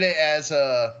think they did it as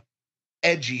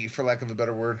edgy, for lack of a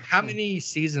better word. How many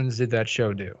seasons did that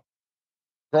show do?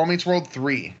 Girl Meets World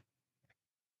 3.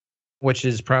 Which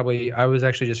is probably, I was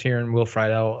actually just hearing Will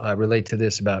Friedle relate to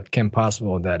this about Kim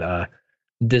Possible, that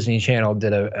Disney Channel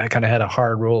did kind of had a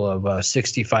hard rule of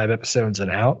 65 episodes and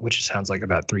out, which sounds like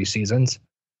about 3 seasons.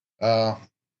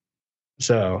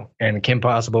 So, and Kim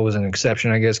Possible was an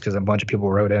exception, I guess, because a bunch of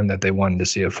people wrote in that they wanted to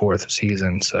see a 4th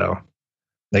season, so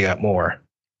they got more.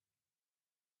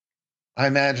 I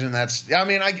imagine I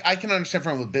can understand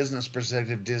from a business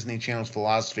perspective, Disney Channel's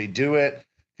philosophy, do it.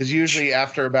 Because usually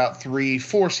after about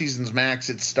 3-4 seasons max,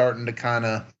 it's starting to kind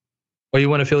of. Well, you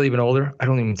want to feel even older? I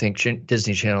don't even think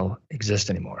Disney Channel exists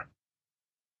anymore.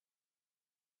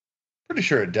 Pretty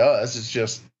sure it does. It's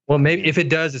just. Well, maybe if it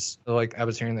does, it's like I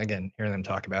was hearing them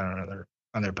talk about it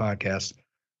on their podcast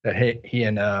that he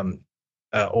and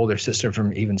older sister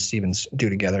from Even Stevens do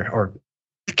together, or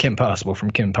Kim Possible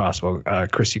from Kim Possible,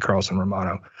 Christy Carlson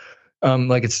Romano.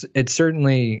 Like it's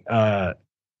certainly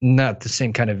not the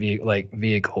same kind of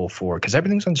vehicle for, because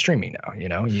everything's on streaming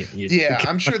now.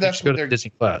 I'm sure that's what they're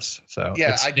Disney Plus. So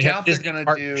I doubt they're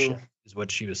gonna do. Is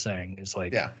what she was saying. Is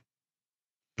like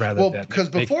rather Well, than because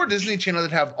before Disney Channel,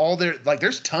 they'd have all their, like,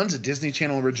 there's tons of Disney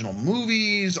Channel original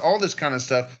movies, all this kind of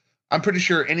stuff. I'm pretty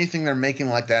sure anything they're making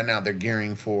like that now, they're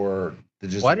gearing for the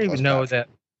Disney Well, I didn't Plus even know platform. that.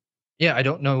 Yeah, I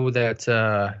don't know that.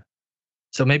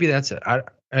 So maybe that's it.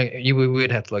 We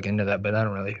would have to look into that, but I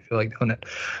don't really feel like doing it.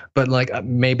 But like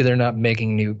maybe they're not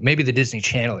making new. Maybe the Disney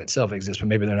Channel itself exists, but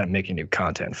maybe they're not making new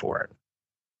content for it.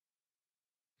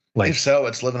 Like, If so,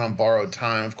 it's living on borrowed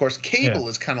time. Of course, cable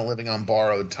is kind of living on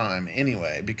borrowed time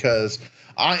anyway, because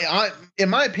in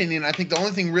my opinion, I think the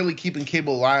only thing really keeping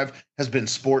cable alive has been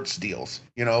sports deals,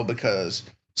 because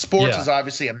sports is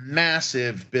obviously a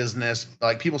massive business.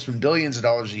 Like, people spend billions of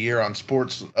dollars a year on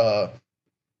sports,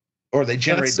 or they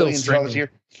generate billions of dollars a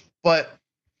year. But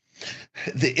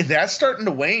that's starting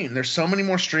to wane. There's so many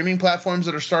more streaming platforms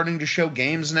that are starting to show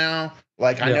games now.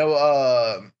 Like, I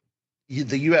know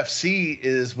the UFC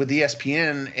is with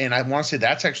ESPN, and I want to say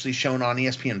that's actually shown on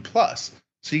ESPN Plus.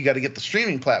 So you got to get the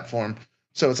streaming platform.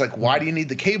 So it's like, why do you need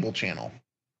the cable channel?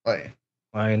 Like,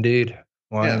 why indeed?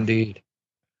 Indeed?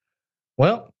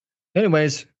 Well,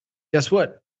 anyways, guess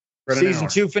what? Season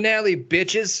 2 finale,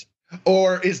 bitches.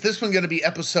 Or is this one going to be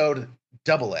episode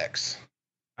XX?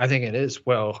 I think it is.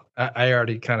 Well, I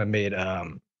already kind of made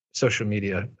social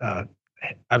media.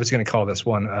 I was going to call this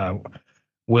one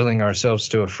willing ourselves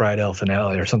to a Friedle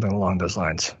finale or something along those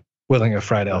lines. Willing a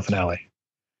Friedle finale.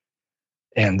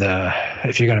 And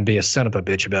if you're going to be a son of a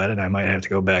bitch about it, I might have to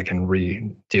go back and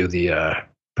redo the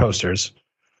posters.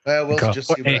 Well, we'll just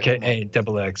see. AKA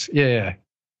double X. Yeah.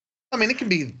 I mean, it can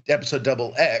be episode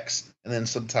XX and then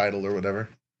subtitle or whatever.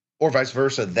 Or vice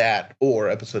versa, that or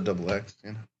episode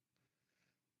XX.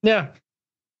 Yeah.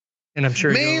 And I'm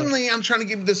sure mainly I'm trying to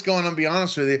keep this going, I'll be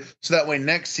honest with you, so that way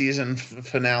next season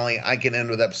finale I can end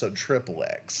with episode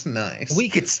XXX. Nice. We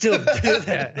could still do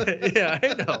that. Yeah,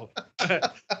 I know.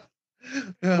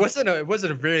 It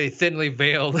wasn't a very thinly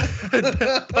veiled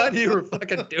pun you were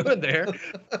fucking doing there.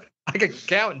 I could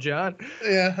count, John.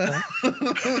 Yeah.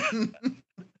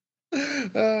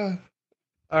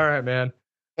 All right, man.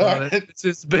 This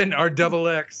has been our double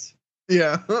X.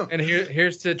 Yeah. And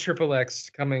here's to triple X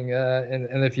coming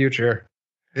in the future.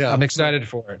 Yeah. I'm excited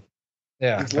for it.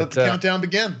 Yeah. Let's let the countdown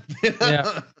begin.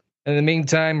 Yeah. In the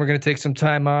meantime, we're going to take some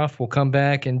time off. We'll come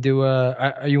back and do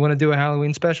you want to do a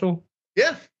Halloween special?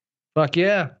 Yeah. Fuck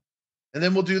yeah. And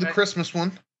then we'll do the Christmas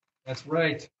one. That's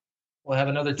right. We'll have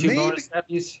another 2 bonus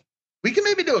episodes. We can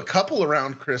maybe do a couple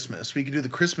around Christmas. We could do the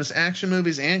Christmas action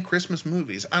movies and Christmas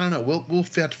movies. I don't know. We'll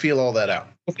have to feel all that out.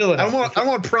 We'll feel it out. I don't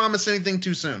want to promise anything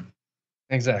too soon.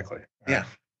 Exactly. Yeah.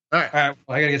 All right. Well,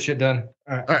 I gotta get shit done.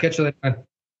 All right. I'll catch you later, man.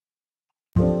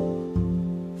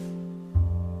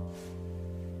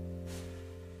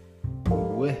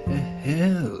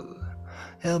 Well,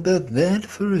 how about that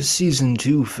for a season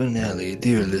 2 finale,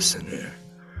 dear listener?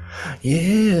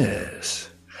 Yes,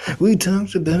 we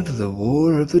talked about the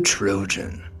War of the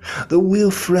Trojan, the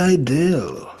Will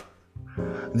Friedle,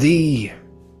 the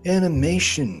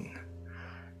animation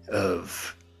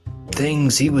of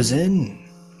things he was in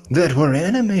that were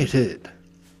animated.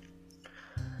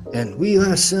 And we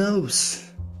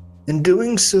ourselves, in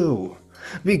doing so,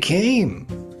 became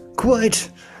quite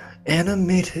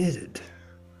animated.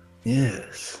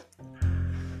 Yes,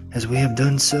 as we have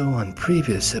done so on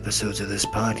previous episodes of this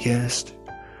podcast,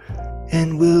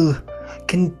 and will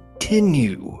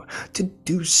continue to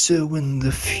do so in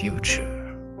the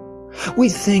future. We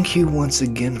thank you once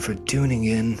again for tuning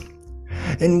in,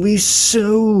 and we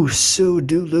so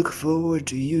do look forward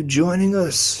to you joining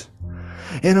us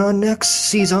in our next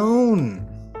season.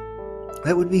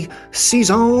 That would be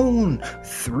season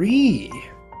 3,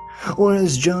 or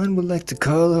as John would like to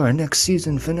call our next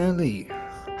season finale,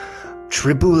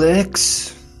 Triple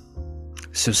X.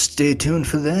 So stay tuned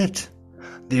for that.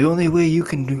 The only way you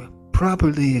can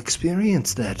properly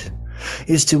experience that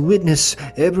is to witness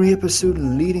every episode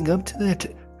leading up to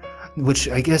that, which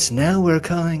I guess now we're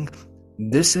calling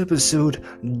this episode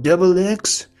Double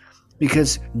X,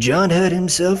 because John had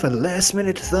himself a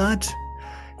last-minute thought,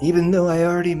 even though I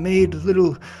already made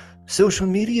little social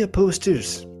media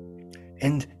posters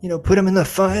and, put them in the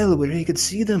file where he could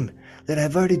see them, that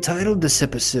I've already titled this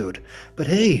episode. But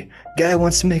hey, guy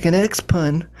wants to make an X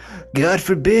pun. God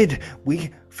forbid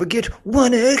we forget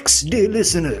one X, dear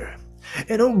listener.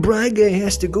 And old Bry Guy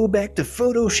has to go back to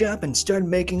Photoshop and start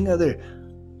making other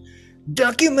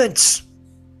documents,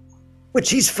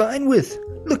 which he's fine with.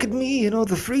 Look at me and all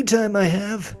the free time I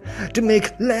have to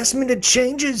make last-minute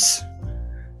changes.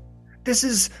 This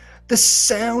is the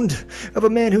sound of a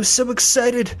man who's so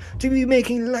excited to be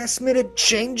making last-minute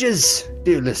changes,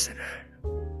 dear listener.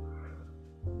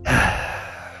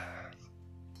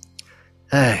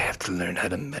 I have to learn how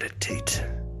to meditate.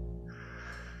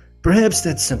 Perhaps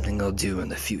that's something I'll do in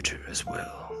the future as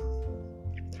well.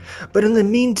 But in the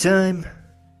meantime,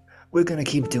 we're gonna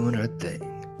keep doing our thing.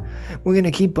 We're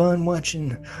gonna keep on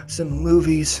watching some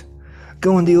movies,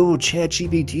 going the old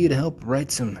ChatGPT to help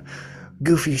write some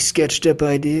goofy sketched up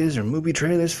ideas or movie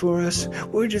trailers for us.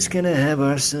 We're just gonna have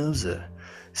ourselves a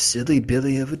silly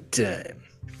billy of a time.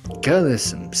 Call us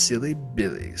some silly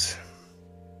billies.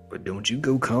 But don't you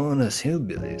go calling us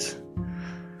hillbillies.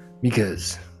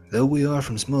 Because though we are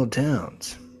from small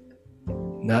towns,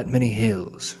 not many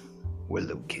hills were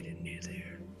located near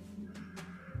there.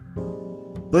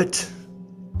 But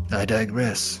I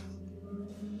digress.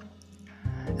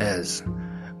 As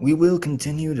we will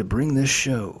continue to bring this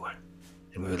show,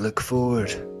 and we look forward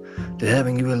to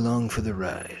having you along for the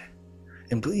ride.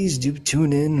 And please do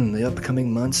tune in the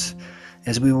upcoming months,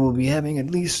 as we will be having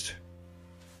at least,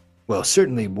 well,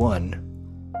 certainly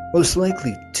one, most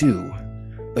likely two,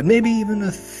 but maybe even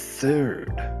a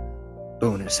third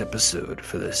bonus episode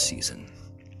for this season.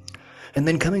 And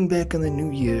then coming back in the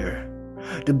new year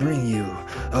to bring you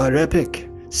our epic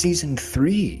Season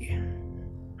 3,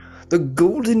 the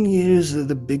golden years of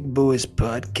the Big Boys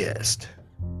Podcast.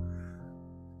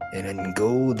 And in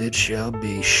gold it shall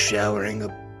be showering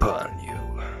upon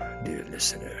you, dear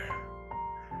listener.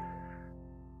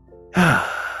 Ah,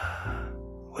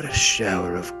 what a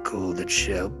shower of gold it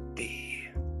shall be.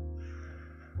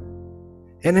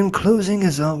 And in closing,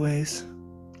 as always,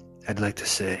 I'd like to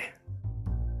say,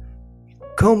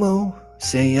 Como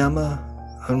se llama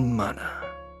hermana?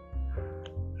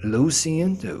 Lo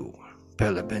siento,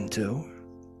 Palabento.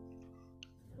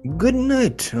 Good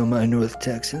night, oh my North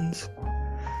Texans.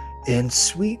 And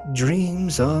sweet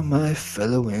dreams, all my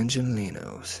fellow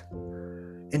Angelinos.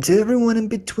 And to everyone in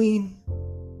between,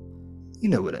 you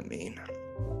know what I mean.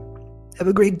 Have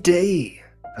a great day,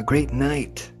 a great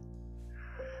night,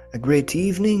 a great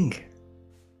evening,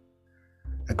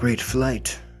 a great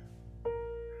flight.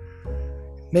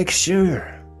 Make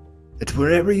sure that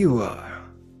wherever you are,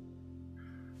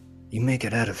 you make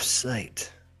it out of sight.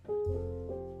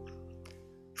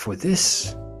 For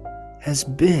this has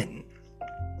been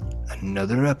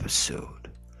another episode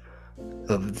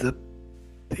of the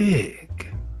Big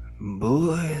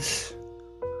Boys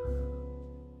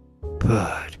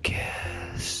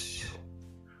Podcast.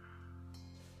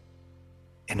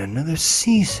 In another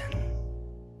season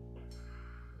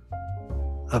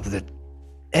of the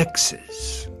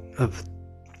X's of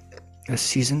a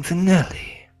season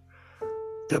finale,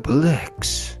 Double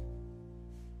X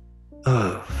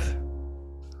of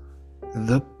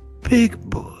the Big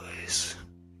Boys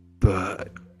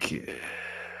Podcast.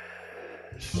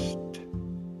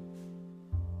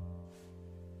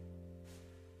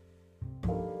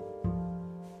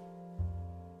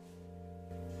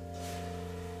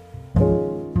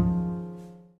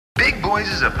 Big Boys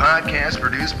is a podcast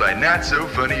produced by Not So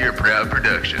Funny or Proud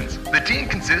Productions. The team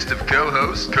consists of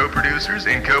co-hosts, co-producers,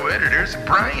 and co-editors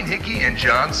Brian Hickey and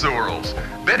John Sorrells,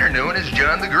 better known as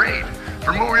John the Great.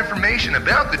 For more information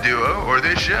about the duo or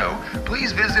this show,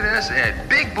 please visit us at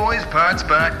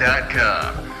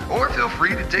bigboyspodspot.com, or feel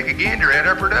free to take a gander at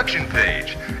our production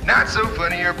page,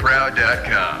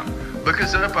 notsofunnyorproud.com. Look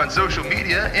us up on social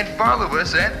media and follow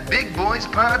us at Big Boys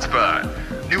Podspot.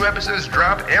 New episodes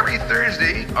drop every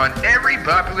Thursday on every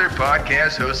popular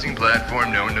podcast hosting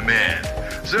platform known to man.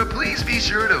 So please be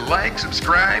sure to like,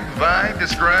 subscribe, vibe,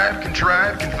 describe,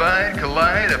 contrive, confide,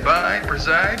 collide, abide,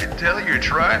 preside, and tell your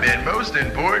tribe, and most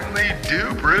importantly,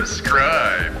 do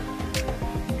prescribe.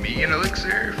 Me and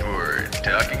Elixir for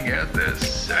talking out the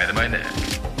side of my neck.